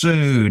to get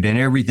sued and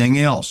everything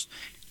else.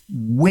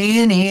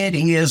 When it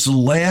is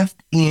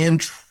left in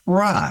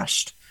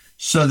trust,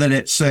 so that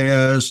it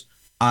says,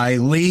 I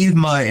leave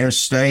my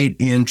estate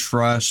in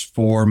trust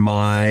for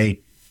my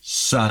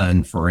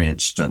son, for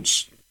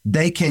instance,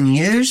 they can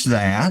use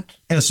that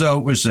as though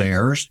it was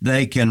theirs.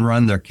 They can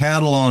run their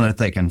cattle on it.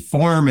 They can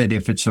farm it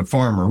if it's a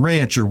farm or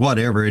ranch or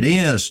whatever it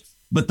is.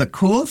 But the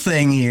cool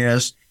thing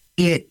is,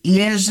 it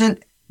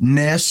isn't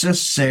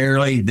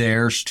necessarily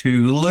theirs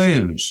to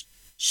lose.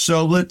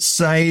 So let's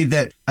say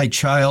that a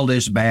child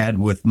is bad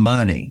with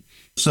money.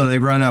 So they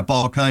run up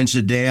all kinds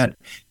of debt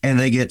and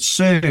they get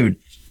sued.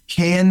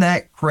 Can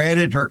that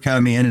creditor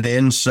come in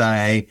and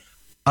say,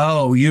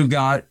 oh, you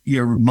got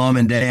your mom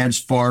and dad's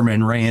farm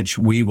and ranch,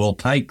 we will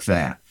take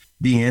that?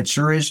 The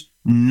answer is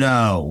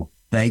no,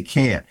 they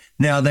can't.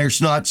 Now,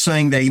 there's not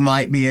saying they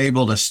might be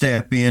able to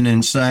step in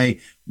and say,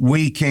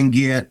 we can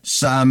get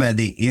some of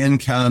the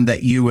income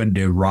that you would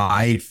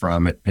derive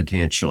from it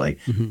potentially.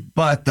 Mm-hmm.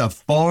 But the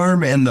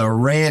farm and the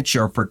ranch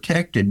are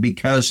protected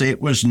because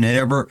it was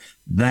never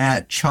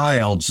that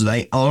child's.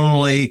 They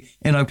only,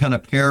 and I'm kind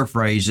of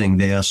paraphrasing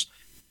this,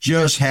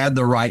 just had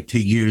the right to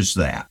use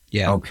that.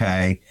 Yeah.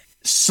 Okay.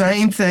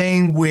 Same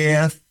thing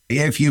with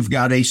if you've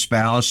got a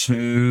spouse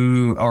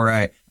who, or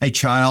a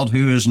child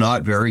who is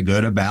not very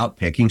good about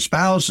picking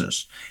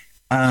spouses,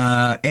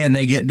 and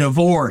they get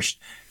divorced.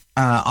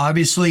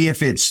 Obviously,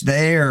 if it's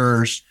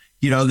theirs,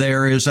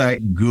 there is a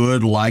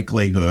good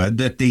likelihood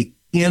that the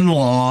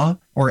in-law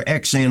or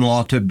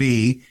ex-in-law to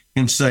be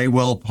can say,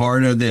 well,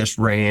 part of this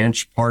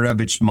ranch, part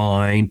of it's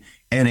mine,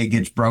 and it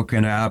gets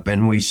broken up.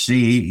 And we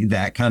see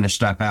that kind of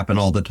stuff happen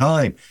all the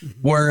time. Mm-hmm.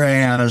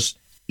 Whereas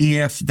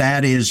if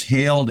that is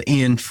held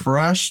in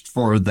trust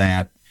for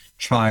that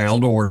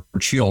child or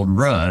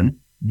children,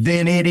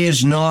 then it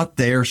is not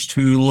theirs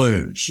to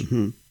lose.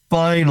 Mm-hmm.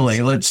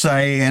 Finally, let's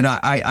say, and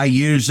I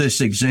use this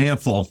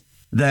example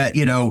that,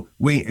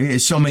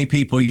 so many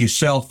people use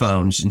cell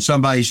phones, and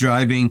somebody's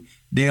driving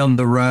down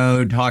the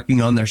road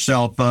talking on their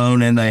cell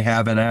phone and they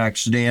have an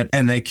accident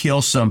and they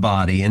kill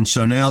somebody. And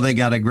so now they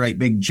got a great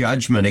big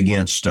judgment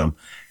against them.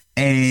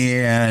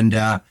 And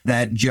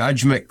that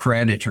judgment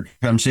creditor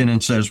comes in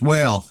and says,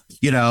 well,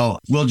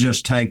 we'll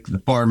just take the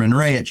farm and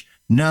ranch.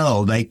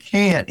 No, they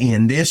can't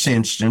in this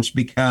instance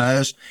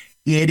because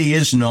it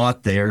is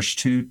not theirs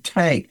to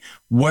take.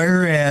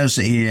 Whereas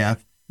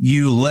if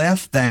you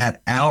left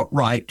that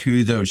outright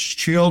to those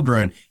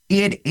children,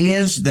 it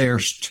is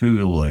theirs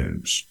to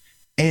lose.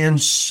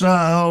 And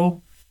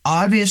so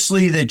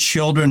obviously the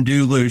children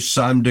do lose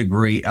some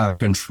degree of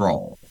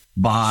control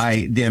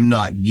by them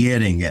not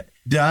getting it.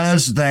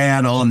 Does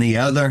that, on the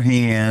other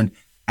hand,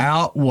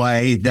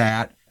 outweigh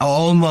that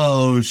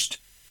almost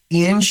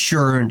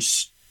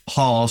insurance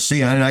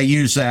policy? And I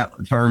use that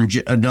term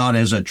not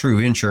as a true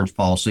insurance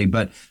policy,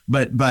 but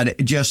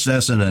just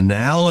as an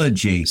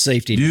analogy.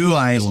 Safety. Do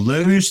I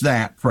lose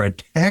that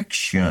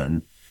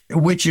protection,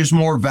 which is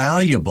more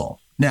valuable?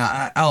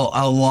 Now,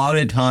 a lot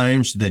of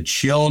times the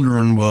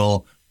children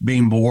will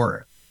be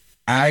more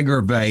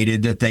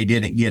aggravated that they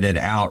didn't get it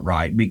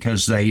outright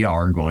because they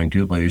are going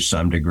to lose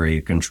some degree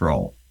of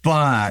control.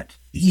 But,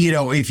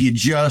 if you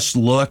just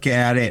look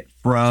at it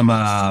from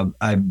a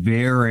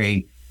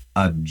very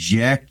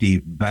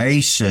objective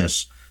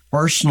basis,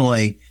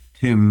 personally,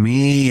 to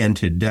me in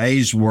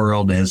today's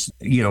world, as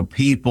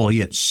people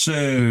get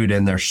sued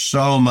and there's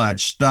so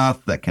much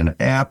stuff that can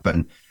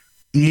happen,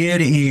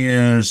 it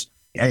is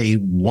a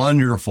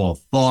wonderful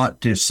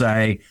thought to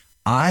say,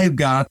 I've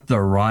got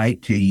the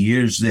right to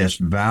use this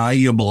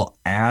valuable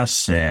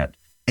asset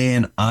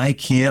and I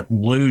can't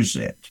lose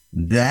it.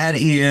 That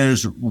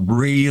is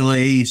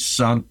really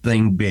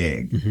something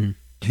big. Mm-hmm.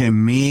 To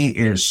me,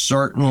 is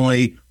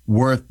certainly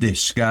worth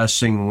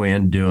discussing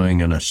when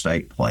doing an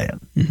estate plan.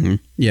 Mm-hmm.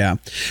 Yeah.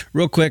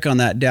 Real quick on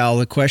that, Dal,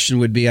 the question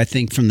would be, I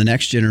think from the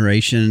next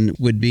generation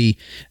would be,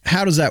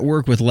 how does that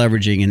work with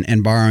leveraging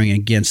and borrowing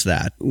against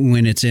that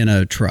when it's in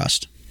a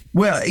trust?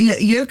 Well,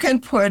 you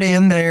can put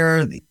in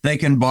there, they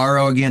can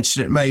borrow against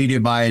it maybe to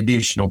buy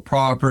additional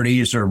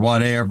properties or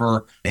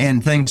whatever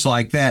and things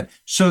like that.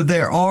 So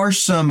there are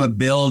some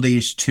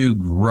abilities to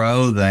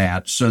grow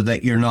that so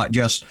that you're not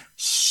just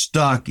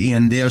stuck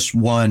in this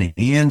one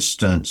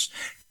instance.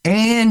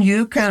 And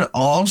you can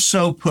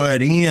also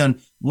put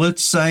in,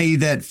 let's say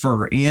that,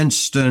 for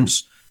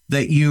instance,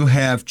 that you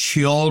have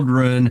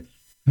children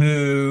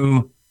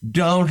who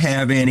don't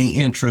have any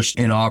interest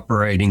in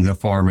operating the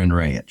farm and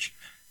ranch.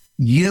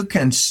 You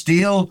can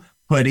still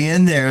put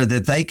in there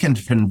that they can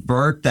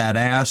convert that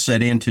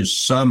asset into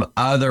some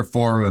other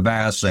form of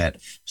asset.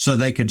 So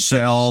they could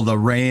sell the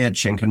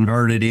ranch and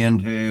convert it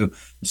into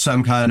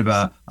some kind of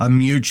a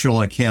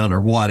mutual account or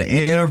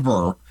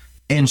whatever.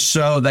 And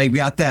so they've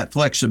got that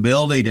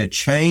flexibility to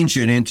change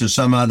it into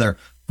some other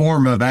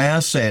form of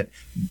asset,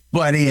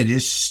 but it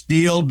is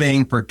still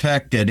being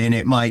protected. And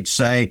it might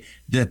say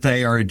that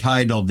they are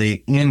entitled to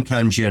the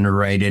income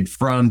generated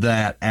from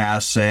that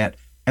asset,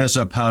 as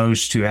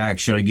opposed to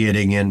actually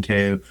getting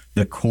into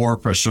the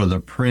corpus or the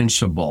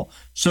principal.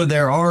 So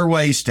there are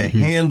ways to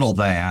handle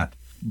that.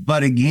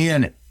 But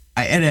again,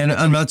 and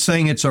I'm not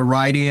saying it's a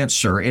right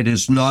answer. It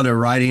is not a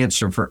right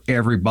answer for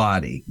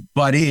everybody,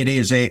 but it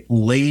is at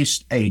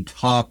least a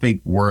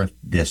topic worth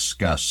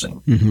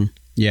discussing. Mm-hmm.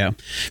 Yeah,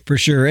 for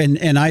sure.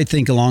 And I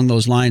think along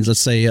those lines, let's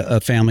say a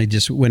family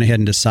just went ahead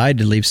and decided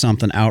to leave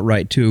something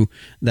outright to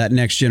that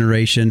next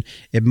generation.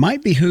 It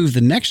might behoove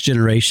the next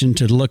generation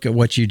to look at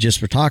what you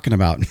just were talking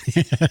about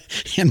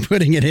and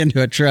putting it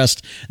into a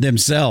trust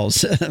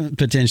themselves,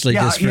 potentially.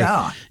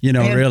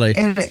 Really.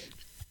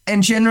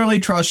 And generally,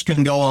 trust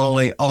can go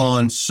only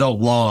on so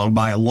long.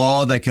 By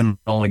law, they can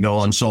only go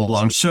on so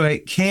long. So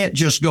it can't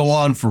just go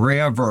on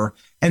forever.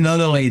 And not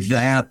only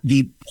that,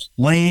 the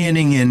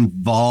planning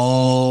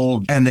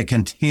involved and the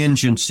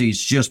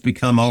contingencies just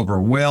become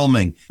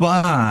overwhelming.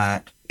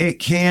 But it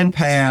can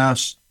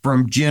pass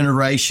from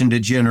generation to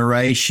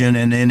generation,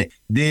 and then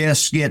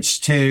this gets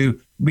to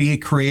be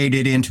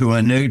created into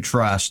a new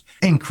trust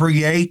and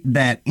create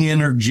that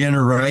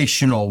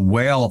intergenerational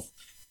wealth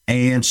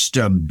and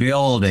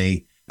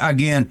stability.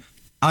 Again,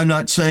 I'm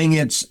not saying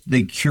it's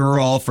the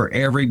cure-all for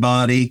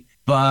everybody,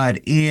 but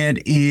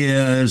it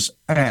is,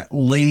 at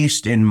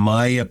least in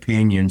my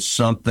opinion,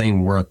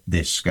 something worth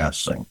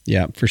discussing.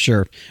 Yeah, for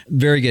sure.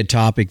 Very good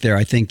topic there.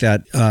 I think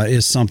that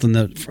is something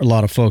that a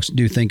lot of folks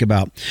do think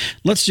about.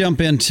 Let's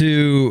jump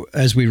into,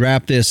 as we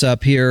wrap this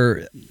up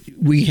here,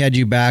 we had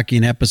you back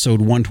in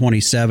episode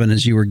 127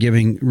 as you were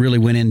really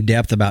went in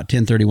depth about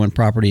 1031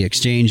 property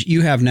exchange.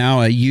 You have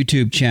now a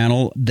YouTube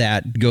channel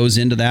that goes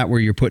into that, where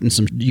you're putting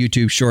some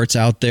YouTube shorts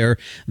out there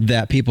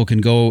that people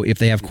can go if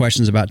they have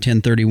questions about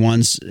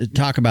 1031s.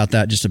 Talk about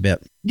that just a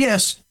bit.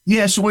 Yes,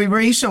 we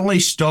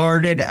recently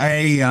started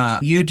a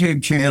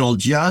YouTube channel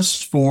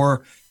just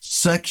for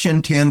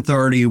Section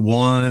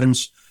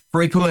 1031s,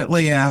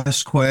 frequently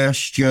asked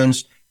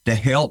questions, to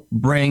help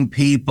bring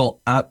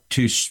people up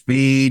to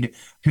speed,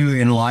 to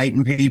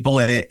enlighten people.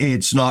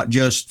 It's not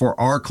just for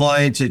our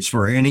clients, it's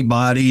for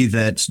anybody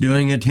that's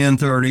doing a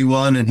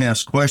 1031 and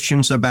has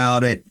questions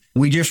about it.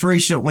 We just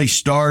recently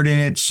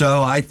started,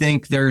 so I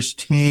think there's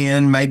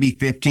 10, maybe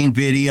 15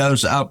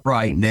 videos up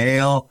right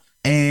now,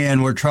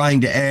 and we're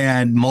trying to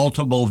add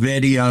multiple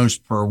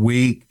videos per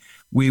week.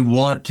 We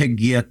want to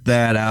get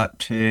that out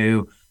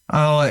to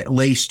at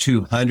least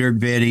 200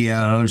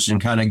 videos and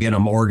kind of get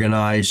them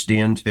organized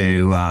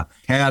into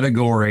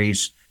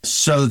categories,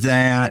 so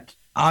that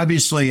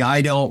obviously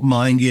I don't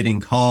mind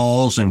getting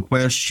calls and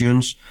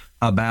questions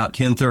about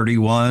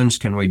 1031s.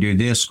 Can we do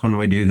this? Can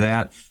we do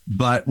that?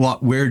 But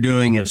what we're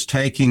doing is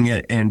taking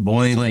it and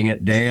boiling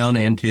it down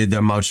into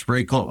the most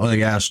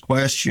frequently asked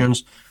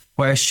questions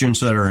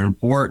that are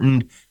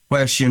important,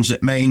 questions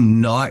that may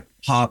not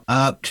pop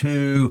up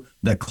to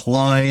the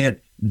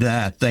client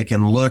that they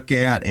can look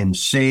at and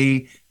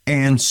see.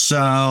 And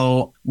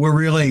so we're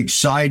really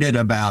excited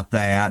about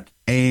that.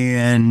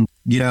 And,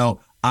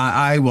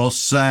 I will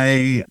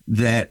say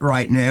that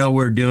right now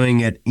we're doing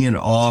it in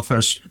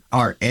office.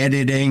 Our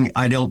editing,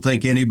 I don't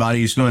think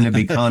anybody's going to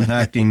be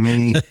contacting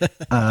me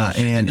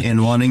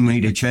and wanting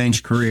me to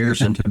change careers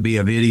and to be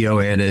a video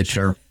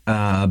editor.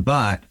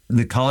 But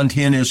the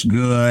content is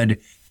good,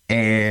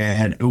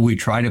 and we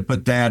try to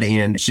put that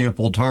in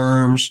simple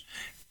terms.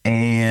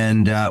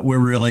 And we're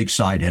really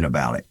excited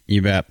about it.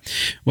 You bet.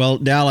 Well,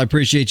 Dal, I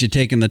appreciate you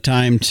taking the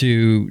time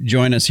to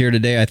join us here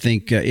today. I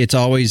think it's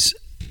always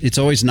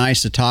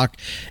nice to talk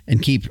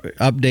and keep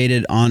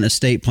updated on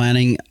estate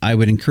planning. I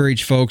would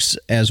encourage folks,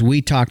 as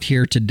we talked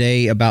here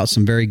today about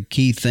some very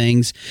key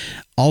things,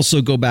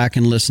 also go back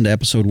and listen to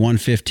episode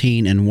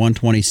 115 and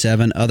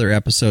 127, other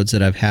episodes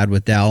that I've had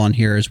with Dal on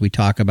here as we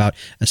talk about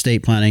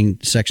estate planning,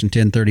 Section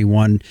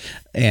 1031,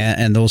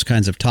 and those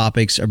kinds of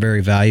topics are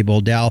very valuable.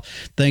 Dal,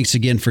 thanks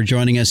again for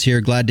joining us here.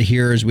 Glad to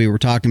hear, as we were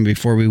talking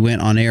before we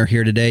went on air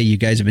here today, you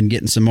guys have been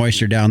getting some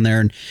moisture down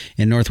there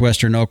in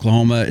northwestern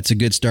Oklahoma. It's a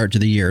good start to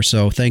the year.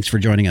 So thanks for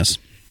joining us.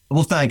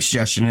 Well, thanks,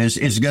 Justin.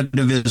 It's good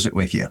to visit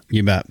with you.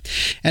 You bet.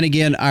 And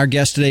again, our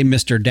guest today,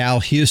 Mr.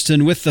 Dal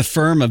Houston, with the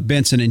firm of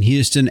Benson &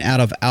 Houston out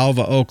of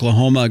Alva,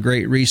 Oklahoma. A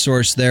great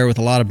resource there with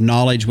a lot of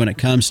knowledge when it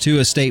comes to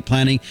estate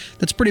planning.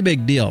 That's a pretty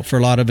big deal for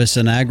a lot of us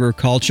in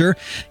agriculture.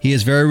 He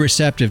is very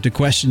receptive to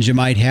questions you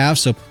might have,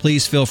 so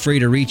please feel free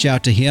to reach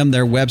out to him.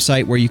 Their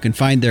website, where you can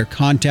find their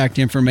contact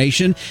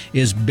information,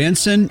 is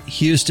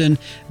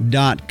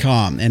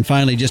bensonhouston.com. And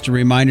finally, just a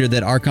reminder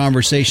that our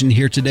conversation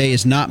here today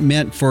is not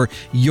meant for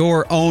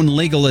your own own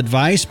legal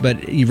advice, but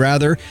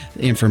rather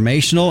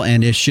informational.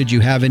 And should you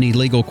have any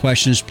legal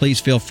questions, please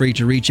feel free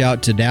to reach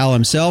out to Dal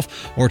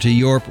himself or to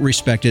your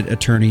respected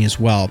attorney as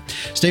well.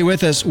 Stay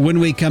with us. When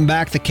we come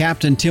back, the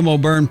Captain Tim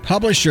O'Byrne,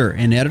 publisher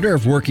and editor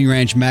of Working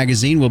Ranch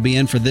Magazine, will be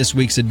in for this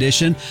week's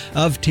edition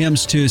of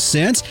Tim's 2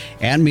 Cents.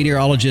 And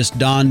meteorologist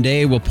Don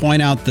Day will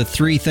point out the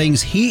 3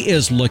 things he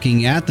is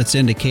looking at that's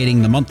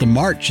indicating the month of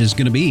March is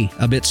going to be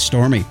a bit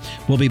stormy.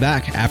 We'll be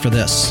back after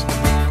this.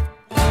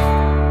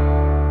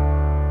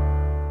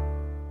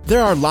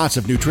 There are lots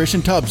of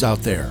nutrition tubs out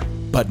there,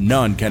 but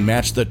none can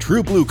match the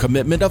true blue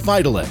commitment of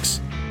Vitalix.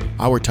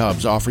 Our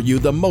tubs offer you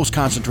the most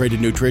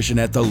concentrated nutrition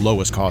at the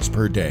lowest cost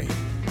per day.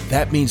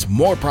 That means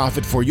more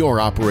profit for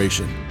your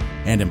operation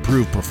and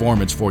improved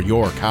performance for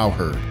your cow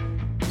herd.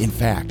 In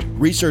fact,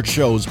 research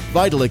shows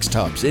Vitalix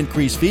tubs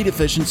increase feed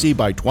efficiency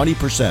by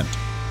 20%,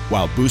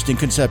 while boosting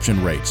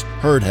conception rates,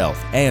 herd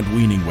health, and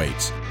weaning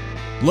weights.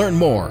 Learn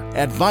more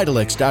at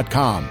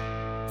Vitalix.com.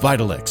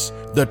 Vitalix,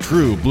 the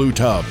true blue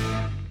tub.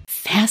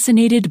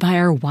 Fascinated by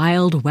our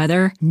wild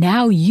weather?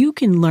 Now you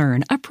can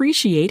learn,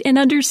 appreciate, and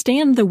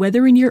understand the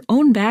weather in your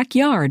own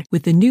backyard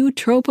with the new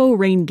Tropo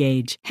Rain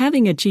Gauge.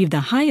 Having achieved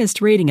the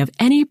highest rating of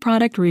any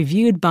product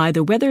reviewed by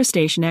the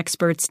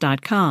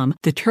WeatherStationExperts.com,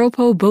 the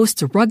Tropo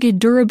boasts rugged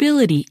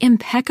durability,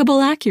 impeccable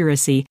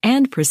accuracy,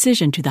 and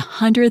precision to the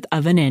 100th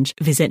of an inch.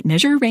 Visit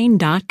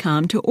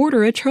MeasureRain.com to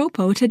order a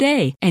Tropo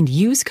today and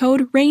use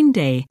code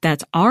RAINDAY.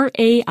 That's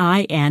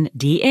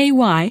RAINDAY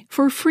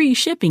for free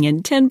shipping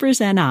and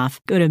 10% off.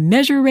 Go to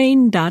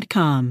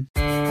MeasureRain.com.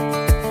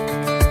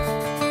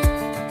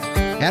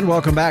 And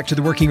welcome back to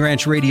the Working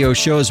Ranch Radio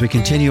Show. As we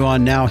continue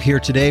on now here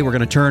today, we're going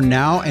to turn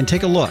now and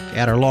take a look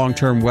at our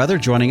long-term weather.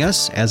 Joining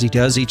us, as he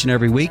does each and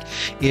every week,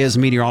 is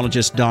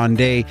meteorologist Don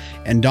Day.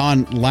 And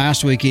Don,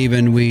 last week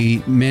even,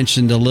 we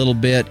mentioned a little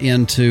bit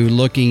into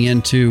looking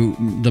into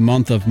the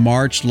month of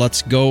March.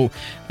 Let's go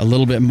a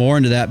little bit more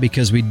into that,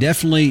 because we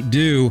definitely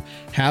do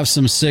have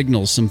some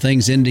signals, some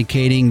things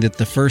indicating that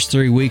the first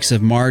 3 weeks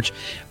of March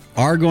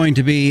are going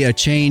to be a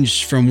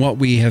change from what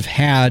we have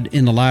had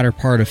in the latter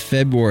part of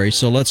February.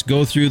 So let's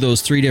go through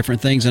those 3 different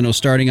things. I know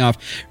starting off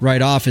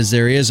right off is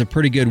there is a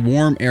pretty good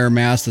warm air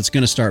mass that's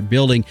going to start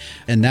building,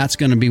 and that's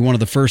going to be one of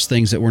the first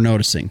things that we're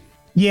noticing.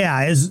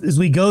 Yeah, as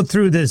we go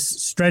through this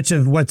stretch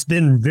of what's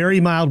been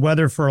very mild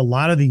weather for a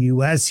lot of the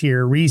U.S.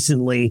 here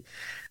recently,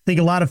 I think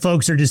a lot of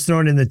folks are just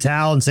throwing in the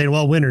towel and saying,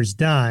 well, winter's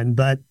done.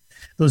 But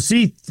those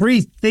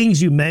 3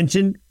 things you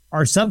mentioned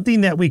are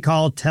something that we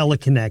call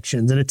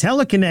teleconnections. And a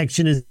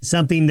teleconnection is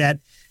something that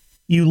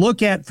you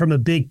look at from a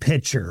big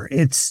picture.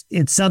 It's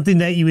something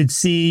that you would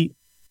see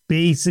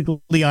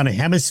basically on a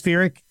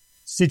hemispheric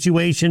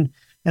situation,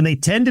 and they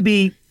tend to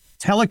be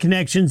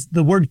teleconnections,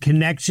 the word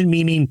connection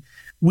meaning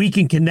we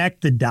can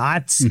connect the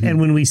dots. Mm-hmm. And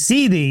when we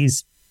see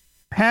these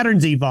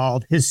patterns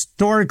evolve,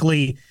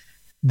 historically,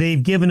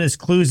 they've given us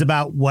clues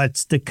about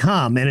what's to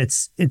come. And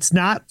it's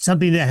not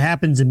something that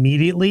happens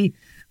immediately.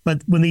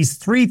 But when these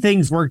 3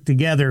 things work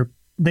together,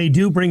 they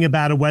do bring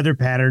about a weather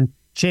pattern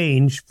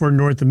change for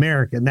North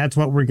America. And that's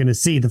what we're going to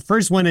see. The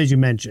first one, as you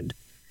mentioned,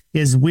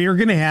 is we're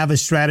going to have a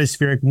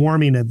stratospheric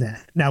warming event.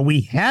 Now, we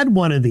had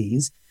one of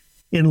these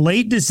in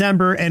late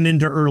December and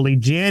into early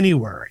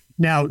January.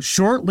 Now,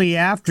 shortly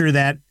after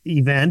that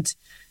event,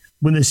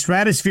 when the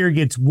stratosphere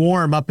gets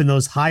warm up in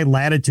those high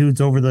latitudes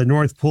over the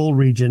North Pole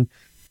region,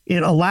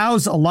 it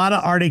allows a lot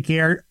of Arctic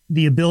air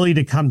the ability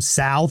to come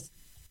south.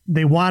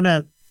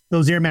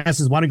 Those air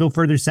masses want to go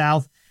further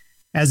south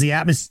as the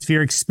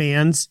atmosphere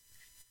expands.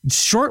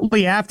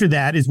 Shortly after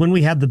that is when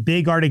we have the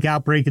big Arctic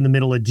outbreak in the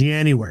middle of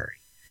January.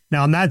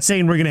 Now, I'm not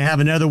saying we're going to have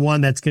another one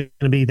that's going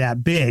to be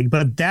that big,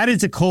 but that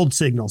is a cold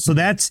signal. So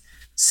that's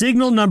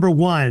signal number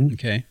 1.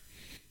 Okay.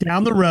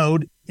 Down the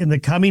road in the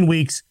coming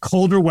weeks,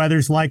 colder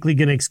weather's likely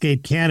going to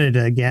escape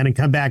Canada again and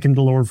come back into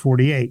the lower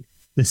 48.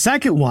 The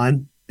second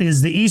one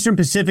is the Eastern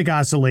Pacific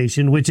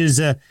Oscillation, which is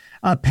a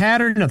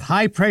pattern of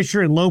high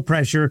pressure and low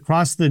pressure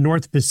across the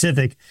North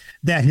Pacific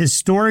that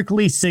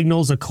historically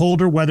signals a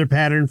colder weather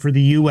pattern for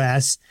the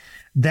U.S.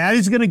 That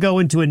is going to go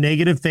into a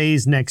negative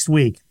phase next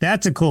week.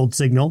 That's a cold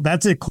signal.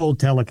 That's a cold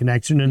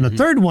teleconnection. And the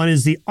third one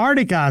is the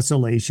Arctic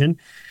Oscillation,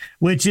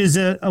 which is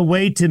a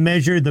way to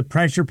measure the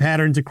pressure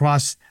patterns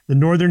across the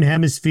Northern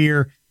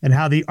Hemisphere and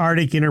how the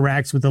Arctic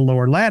interacts with the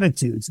lower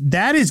latitudes.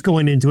 That is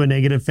going into a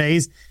negative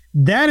phase.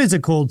 That is a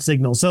cold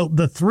signal. So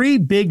the 3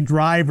 big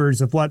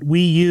drivers of what we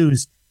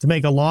use to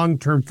make a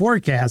long-term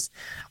forecast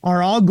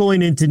are all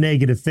going into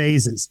negative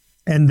phases.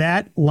 And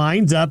that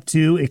lines up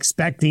to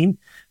expecting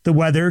the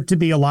weather to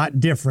be a lot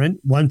different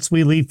once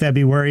we leave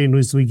February and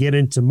as we get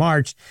into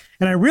March.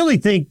 And I really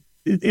think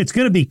it's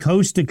going to be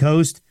coast to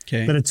coast,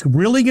 but it's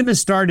really going to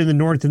start in the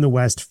north and the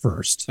west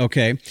first.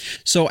 Okay.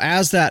 So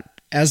as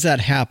that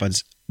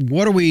happens,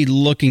 what are we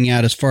looking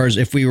at as far as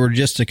if we were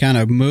just to kind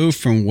of move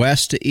from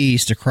west to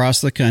east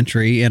across the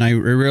country? And I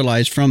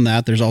realize from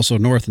that there's also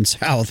north and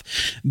south.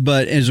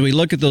 But as we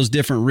look at those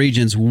different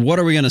regions, what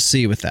are we going to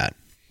see with that?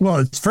 Well,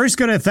 it's first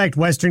going to affect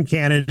Western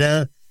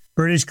Canada,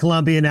 British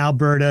Columbia and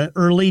Alberta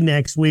early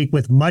next week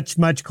with much,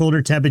 much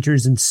colder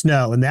temperatures and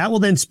snow. And that will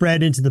then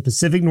spread into the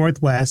Pacific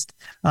Northwest.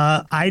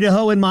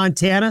 Idaho and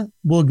Montana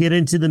will get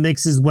into the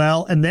mix as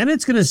well. And then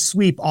it's going to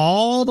sweep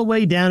all the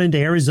way down into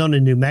Arizona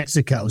and New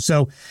Mexico.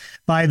 So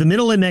by the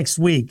middle of next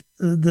week,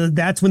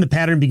 that's when the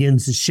pattern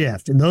begins to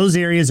shift. And those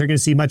areas are going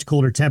to see much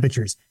colder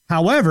temperatures.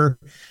 However,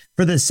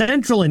 for the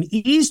central and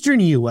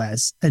eastern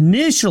U.S.,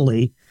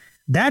 initially,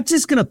 that's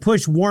just going to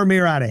push warm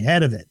air out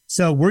ahead of it.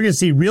 So we're going to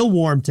see real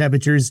warm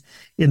temperatures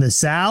in the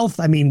south.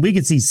 I mean, we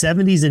could see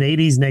 70s and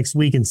 80s next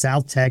week in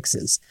South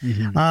Texas.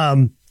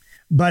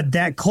 But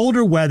that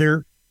colder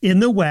weather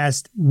in the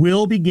west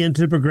will begin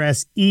to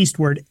progress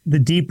eastward the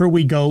deeper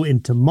we go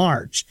into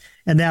March.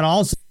 And that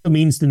also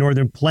means the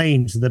northern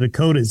plains, the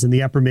Dakotas, and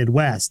the upper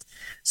Midwest.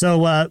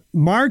 So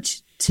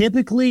March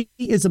typically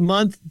is a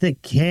month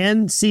that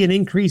can see an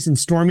increase in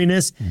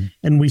storminess,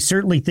 and we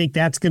certainly think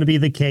that's going to be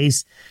the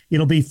case.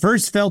 It'll be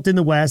first felt in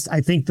the west.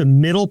 I think the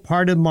middle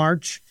part of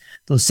March,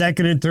 those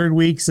second and third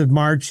weeks of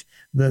March,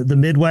 the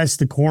Midwest,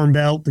 the Corn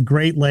Belt, the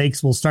Great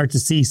Lakes will start to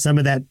see some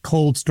of that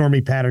cold,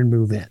 stormy pattern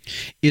move in.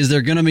 Is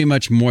there going to be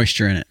much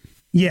moisture in it?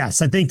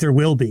 Yes, I think there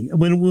will be.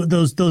 When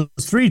those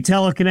three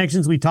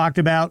teleconnections we talked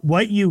about,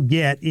 what you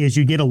get is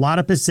you get a lot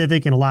of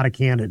Pacific and a lot of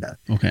Canada.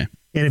 Okay.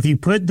 And if you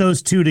put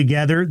those two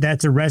together,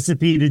 that's a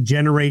recipe to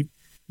generate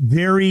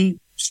very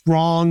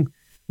strong,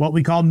 what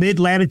we call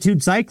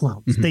mid-latitude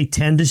cyclones. They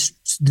tend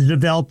to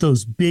develop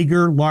those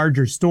bigger,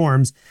 larger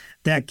storms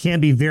that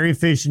can be very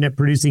efficient at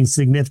producing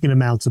significant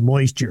amounts of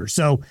moisture.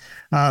 So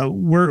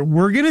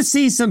we're going to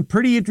see some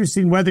pretty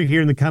interesting weather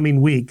here in the coming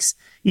weeks,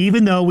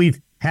 even though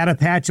we've had a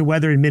patch of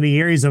weather in many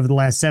areas over the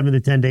last 7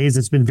 to 10 days.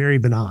 It's been very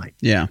benign.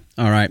 Yeah.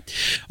 All right.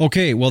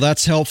 Okay. Well,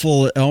 that's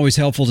helpful. Always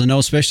helpful to know,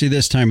 especially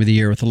this time of the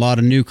year with a lot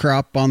of new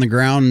crop on the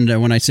ground.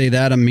 When I say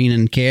that, I'm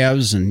meaning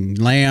calves and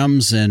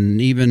lambs and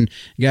even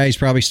guys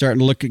probably starting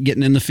to look at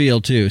getting in the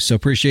field too. So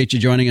appreciate you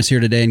joining us here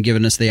today and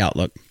giving us the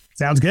outlook.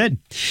 Sounds good.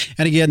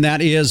 And again,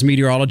 that is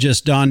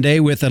meteorologist Don Day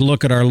with a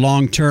look at our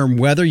long-term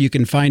weather. You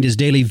can find his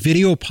daily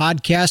video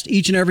podcast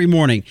each and every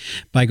morning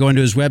by going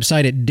to his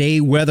website at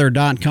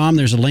dayweather.com.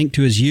 There's a link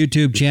to his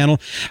YouTube channel.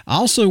 I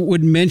also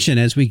would mention,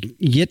 as we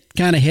get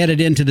kind of headed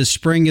into the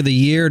spring of the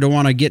year, don't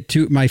want to get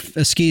my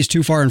skis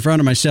too far in front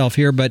of myself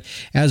here, but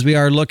as we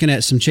are looking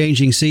at some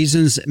changing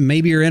seasons,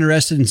 maybe you're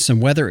interested in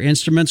some weather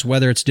instruments,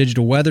 whether it's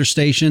digital weather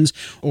stations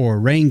or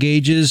rain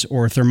gauges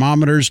or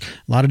thermometers,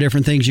 a lot of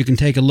different things you can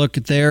take a look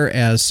at there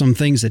as some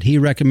things that he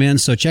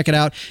recommends. So check it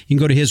out. You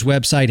can go to his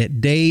website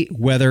at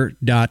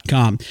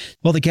dayweather.com.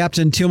 Well, the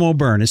Captain Tim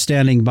O'Byrne is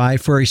standing by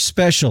for a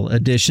special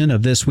edition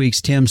of this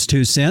week's Tim's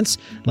 2 Cents.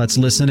 Let's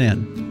listen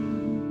in.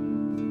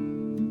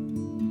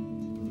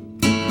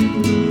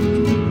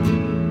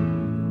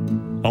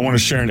 I want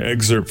to share an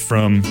excerpt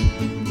from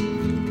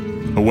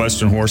a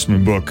Western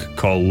Horseman book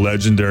called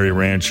Legendary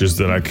Ranches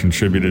that I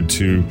contributed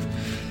to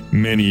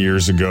many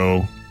years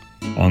ago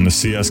on the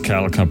CS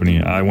Cattle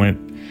Company. I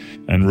went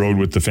and rode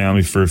with the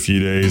family for a few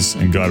days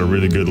and got a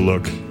really good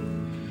look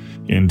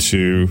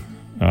into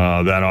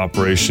that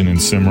operation in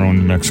Cimarron,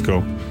 New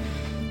Mexico.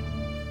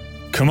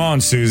 "Come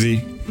on,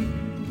 Susie,"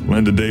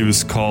 Linda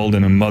Davis called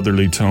in a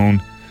motherly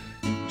tone.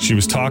 She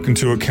was talking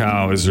to a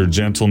cow as her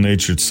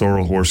gentle-natured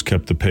sorrel horse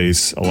kept the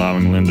pace,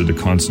 allowing Linda to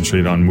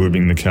concentrate on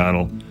moving the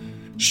cattle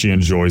she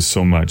enjoys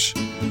so much.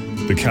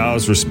 The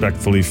cows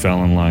respectfully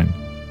fell in line.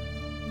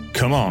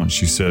 "Come on,"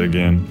 she said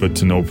again, but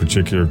to no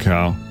particular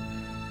cow.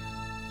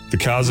 The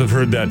cows have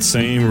heard that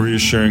same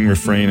reassuring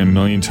refrain a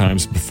million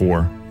times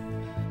before.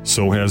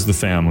 So has the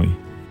family.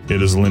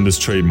 It is Linda's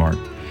trademark.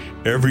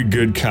 Every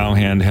good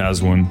cowhand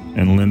has one,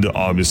 and Linda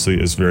obviously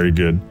is very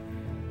good.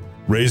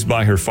 Raised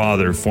by her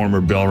father,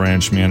 former Bell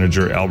Ranch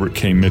manager Albert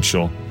K.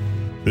 Mitchell,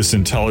 this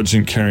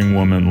intelligent, caring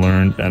woman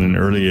learned at an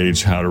early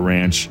age how to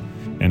ranch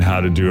and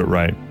how to do it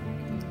right.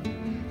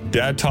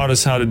 "Dad taught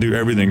us how to do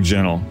everything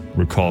gentle,"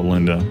 recalled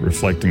Linda,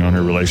 reflecting on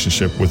her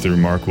relationship with the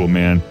remarkable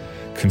man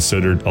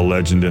considered a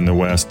legend in the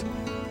West.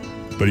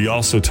 "But he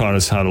also taught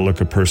us how to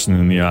look a person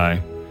in the eye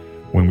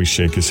when we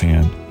shake his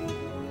hand."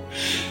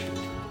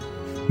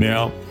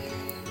 Now,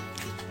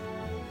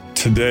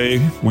 today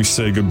we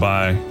say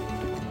goodbye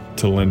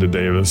to Linda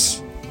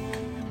Davis.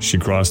 She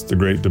crossed the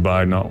Great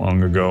Divide not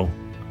long ago.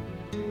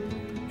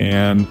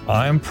 And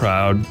I am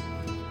proud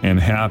and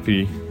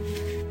happy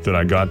that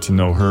I got to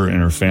know her and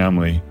her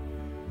family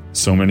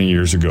so many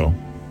years ago.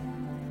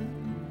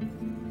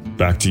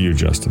 Back to you,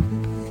 Justin.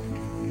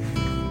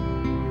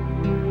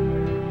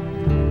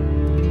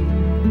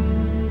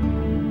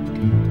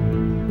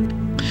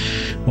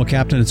 Well,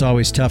 Captain, it's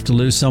always tough to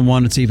lose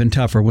someone. It's even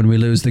tougher when we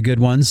lose the good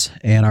ones.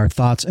 And our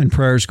thoughts and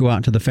prayers go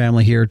out to the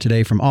family here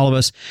today from all of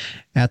us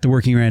at the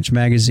Working Ranch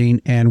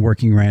Magazine and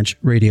Working Ranch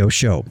Radio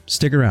Show.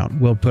 Stick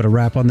around. We'll put a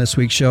wrap on this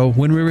week's show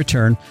when we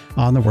return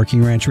on the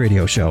Working Ranch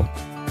Radio Show.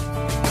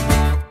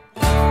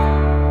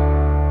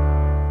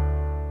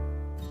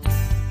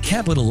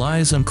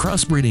 Capitalize on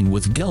crossbreeding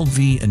with Geld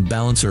V and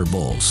Balancer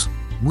bulls.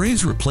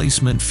 Raise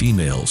replacement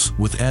females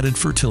with added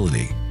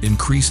fertility,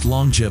 increased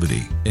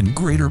longevity, and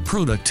greater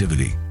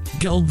productivity.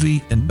 Geld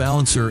V and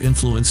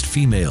Balancer-influenced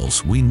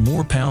females wean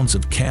more pounds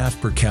of calf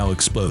per cow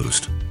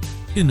exposed.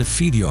 In the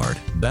feed yard,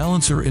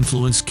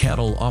 Balancer-influenced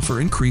cattle offer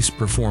increased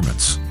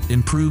performance,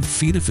 improved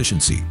feed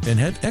efficiency, and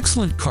have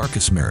excellent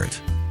carcass merit.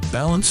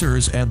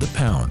 Balancers add the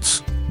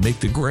pounds, make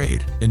the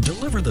grade, and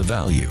deliver the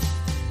value.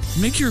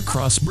 Make your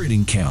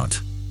crossbreeding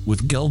count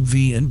with Geld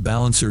V and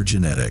Balancer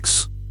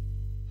genetics.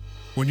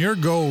 When your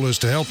goal is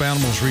to help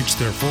animals reach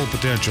their full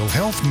potential,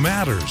 health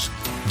matters.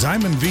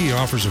 Diamond V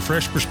offers a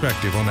fresh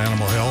perspective on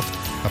animal health,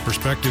 a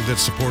perspective that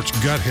supports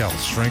gut health,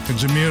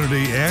 strengthens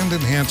immunity, and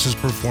enhances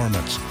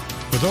performance.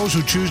 For those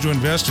who choose to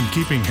invest in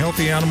keeping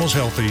healthy animals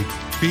healthy,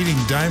 feeding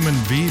Diamond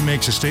V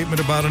makes a statement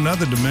about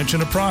another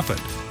dimension of profit,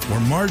 where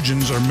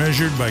margins are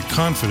measured by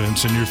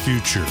confidence in your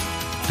future.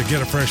 To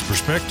get a fresh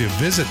perspective,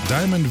 visit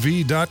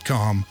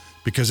diamondv.com,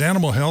 because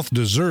animal health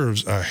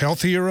deserves a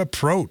healthier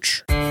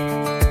approach.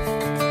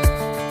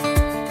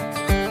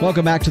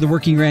 Welcome back to the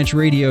Working Ranch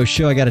Radio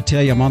Show. I got to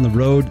tell you, I'm on the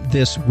road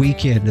this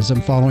weekend as I'm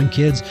following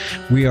kids.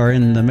 We are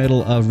in the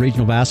middle of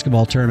regional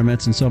basketball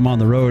tournaments, and so I'm on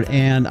the road.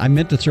 And I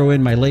meant to throw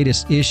in my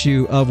latest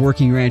issue of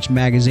Working Ranch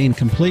magazine.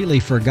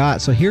 Completely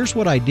forgot. So here's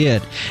what I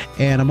did.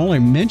 And I'm only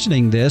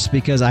mentioning this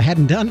because I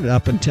hadn't done it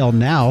up until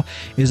now,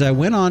 is I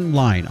went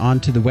online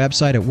onto the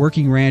website at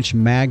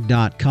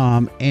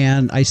workingranchmag.com,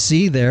 and I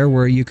see there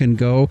where you can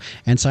go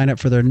and sign up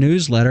for their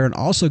newsletter and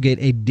also get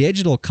a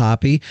digital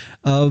copy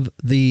of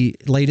the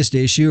latest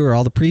issue or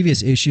all the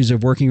previous issues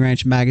of Working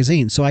Ranch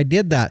magazine. So I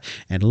did that,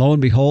 and lo and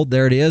behold,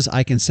 there it is.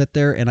 I can sit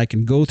there and I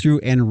can go through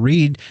and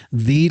read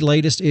the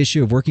latest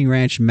issue of Working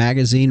Ranch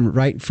magazine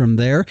right from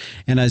there.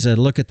 And as I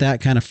look at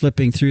that, kind of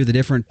flipping through the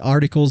different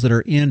articles that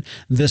are in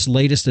this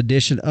latest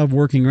edition of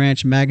Working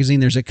Ranch magazine,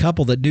 there's a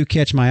couple that do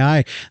catch my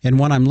eye. And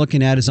one I'm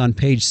looking at is on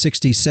page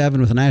 67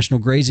 with the National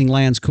Grazing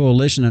Lands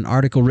Coalition, an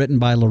article written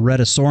by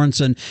Loretta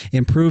Sorensen,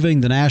 improving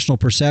the national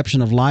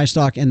perception of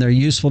livestock and their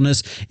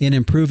usefulness in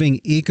improving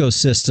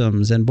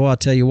ecosystems. And boy, I'll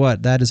tell you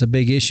what, that is a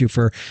big issue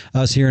for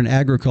us here in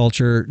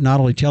agriculture,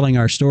 not only telling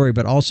our story,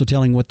 but also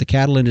telling what the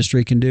cattle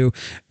industry can do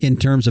in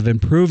terms of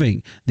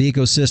improving the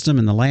ecosystem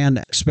and the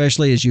land,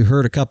 especially as you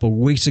heard a couple of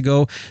weeks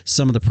ago,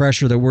 some of the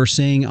pressure that we're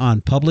seeing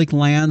on public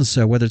lands,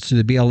 whether it's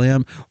through the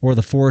BLM or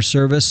the Forest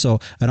Service. So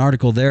an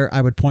article there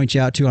I would point you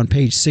out to on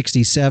page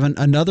 67.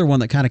 Another one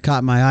that kind of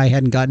caught my eye,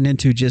 hadn't gotten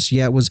into just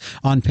yet, was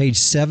on page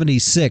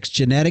 76,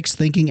 Genetics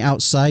Thinking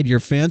Outside Your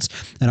Fence,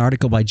 an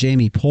article by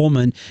Jamie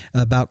Pullman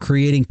about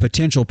creating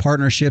potential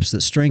partnerships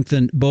that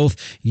strengthen both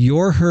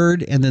your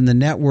herd, and then the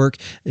network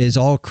is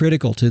all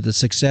critical to the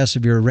success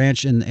of your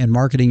ranch and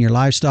marketing your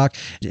livestock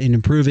and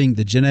improving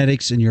the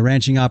genetics in your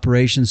ranching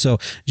operations. So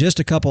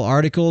just a couple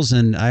articles,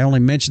 and I only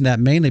mentioned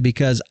that mainly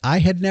because I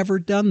had never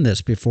done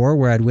this before,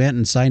 where I'd went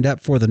and signed up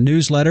for the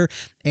newsletter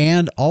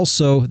and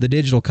also the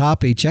digital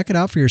copy. Check it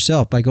out for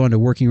yourself by going to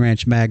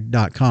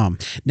workingranchmag.com.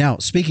 Now,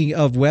 speaking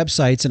of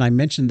websites, and I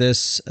mentioned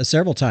this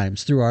several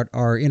times through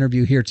our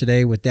interview here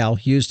today with Dal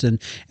Houston,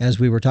 as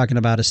we were talking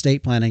about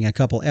estate planning, a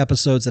couple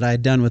episodes that I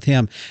had done with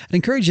him. I'd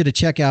encourage you to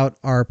check out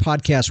our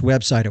podcast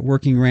website at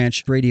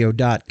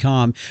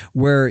workingranchradio.com,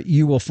 where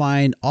you will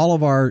find all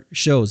of our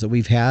shows that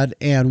we've had.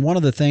 And one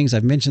of the things,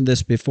 I've mentioned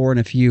this before, and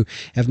if you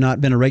have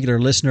not been a regular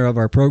listener of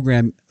our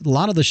program, a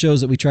lot of the shows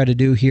that we try to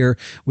do here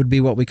would be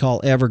what we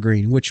call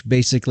evergreen, which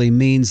basically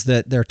means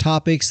that they're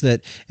topics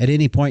that at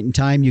any point in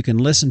time you can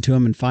listen to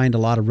them and find a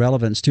lot of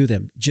relevance to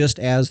them. Just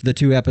as the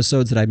two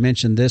episodes that I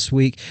mentioned this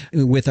week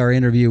with our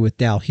interview with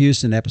Dal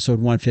Houston, episode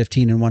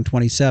 115 and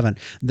 127.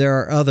 There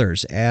are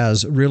others,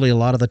 as really a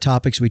lot of the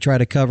topics we try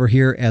to cover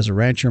here as a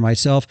rancher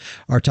myself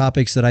are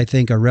topics that I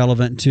think are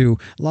relevant to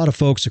a lot of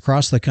folks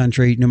across the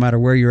country, no matter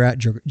where you're at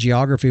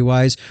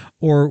geography-wise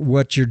or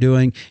what you're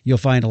doing. You'll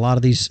find a lot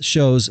of these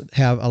shows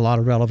have a lot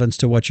of relevance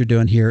to what you're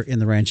doing here in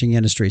the ranching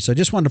industry. So I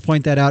just wanted to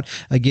point that out.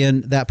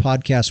 Again, that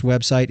podcast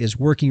website is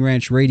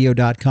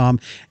workingranchradio.com.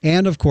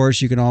 And of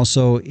course, you can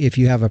also, if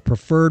you have a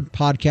preferred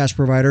podcast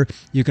provider,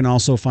 you can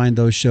also find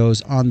those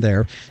shows on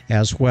there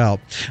as well.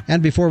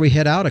 And before we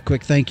head out, a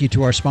quick thank you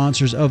to our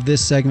sponsors of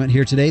this segment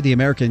here today, the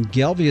American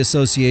Gelbvieh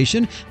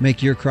Association.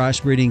 Make your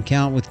crossbreeding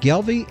count with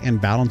Gelbvieh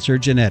and Balancer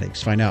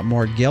Genetics. Find out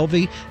more at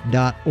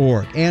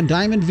gelbvieh.org. And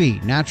Diamond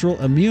V,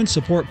 natural immune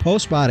support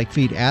postbiotic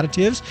feed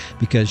additives,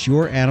 because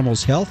your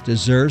animal's health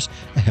deserves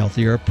a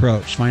healthier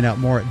approach. Find out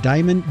more at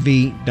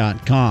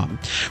diamondv.com.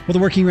 Well, the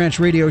Working Ranch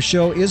Radio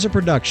Show is a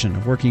production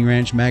of Working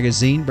Ranch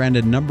Magazine,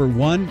 branded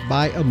 #1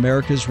 by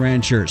America's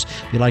Ranchers.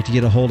 If you'd like to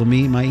get a hold of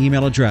me, my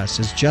email address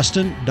is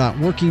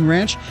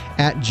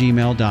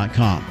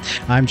justin.workingranch@gmail.com.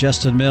 I'm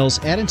Justin Mills,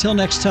 and until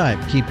next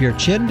time, keep your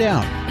chin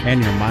down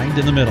and your mind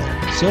in the middle.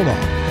 So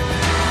long.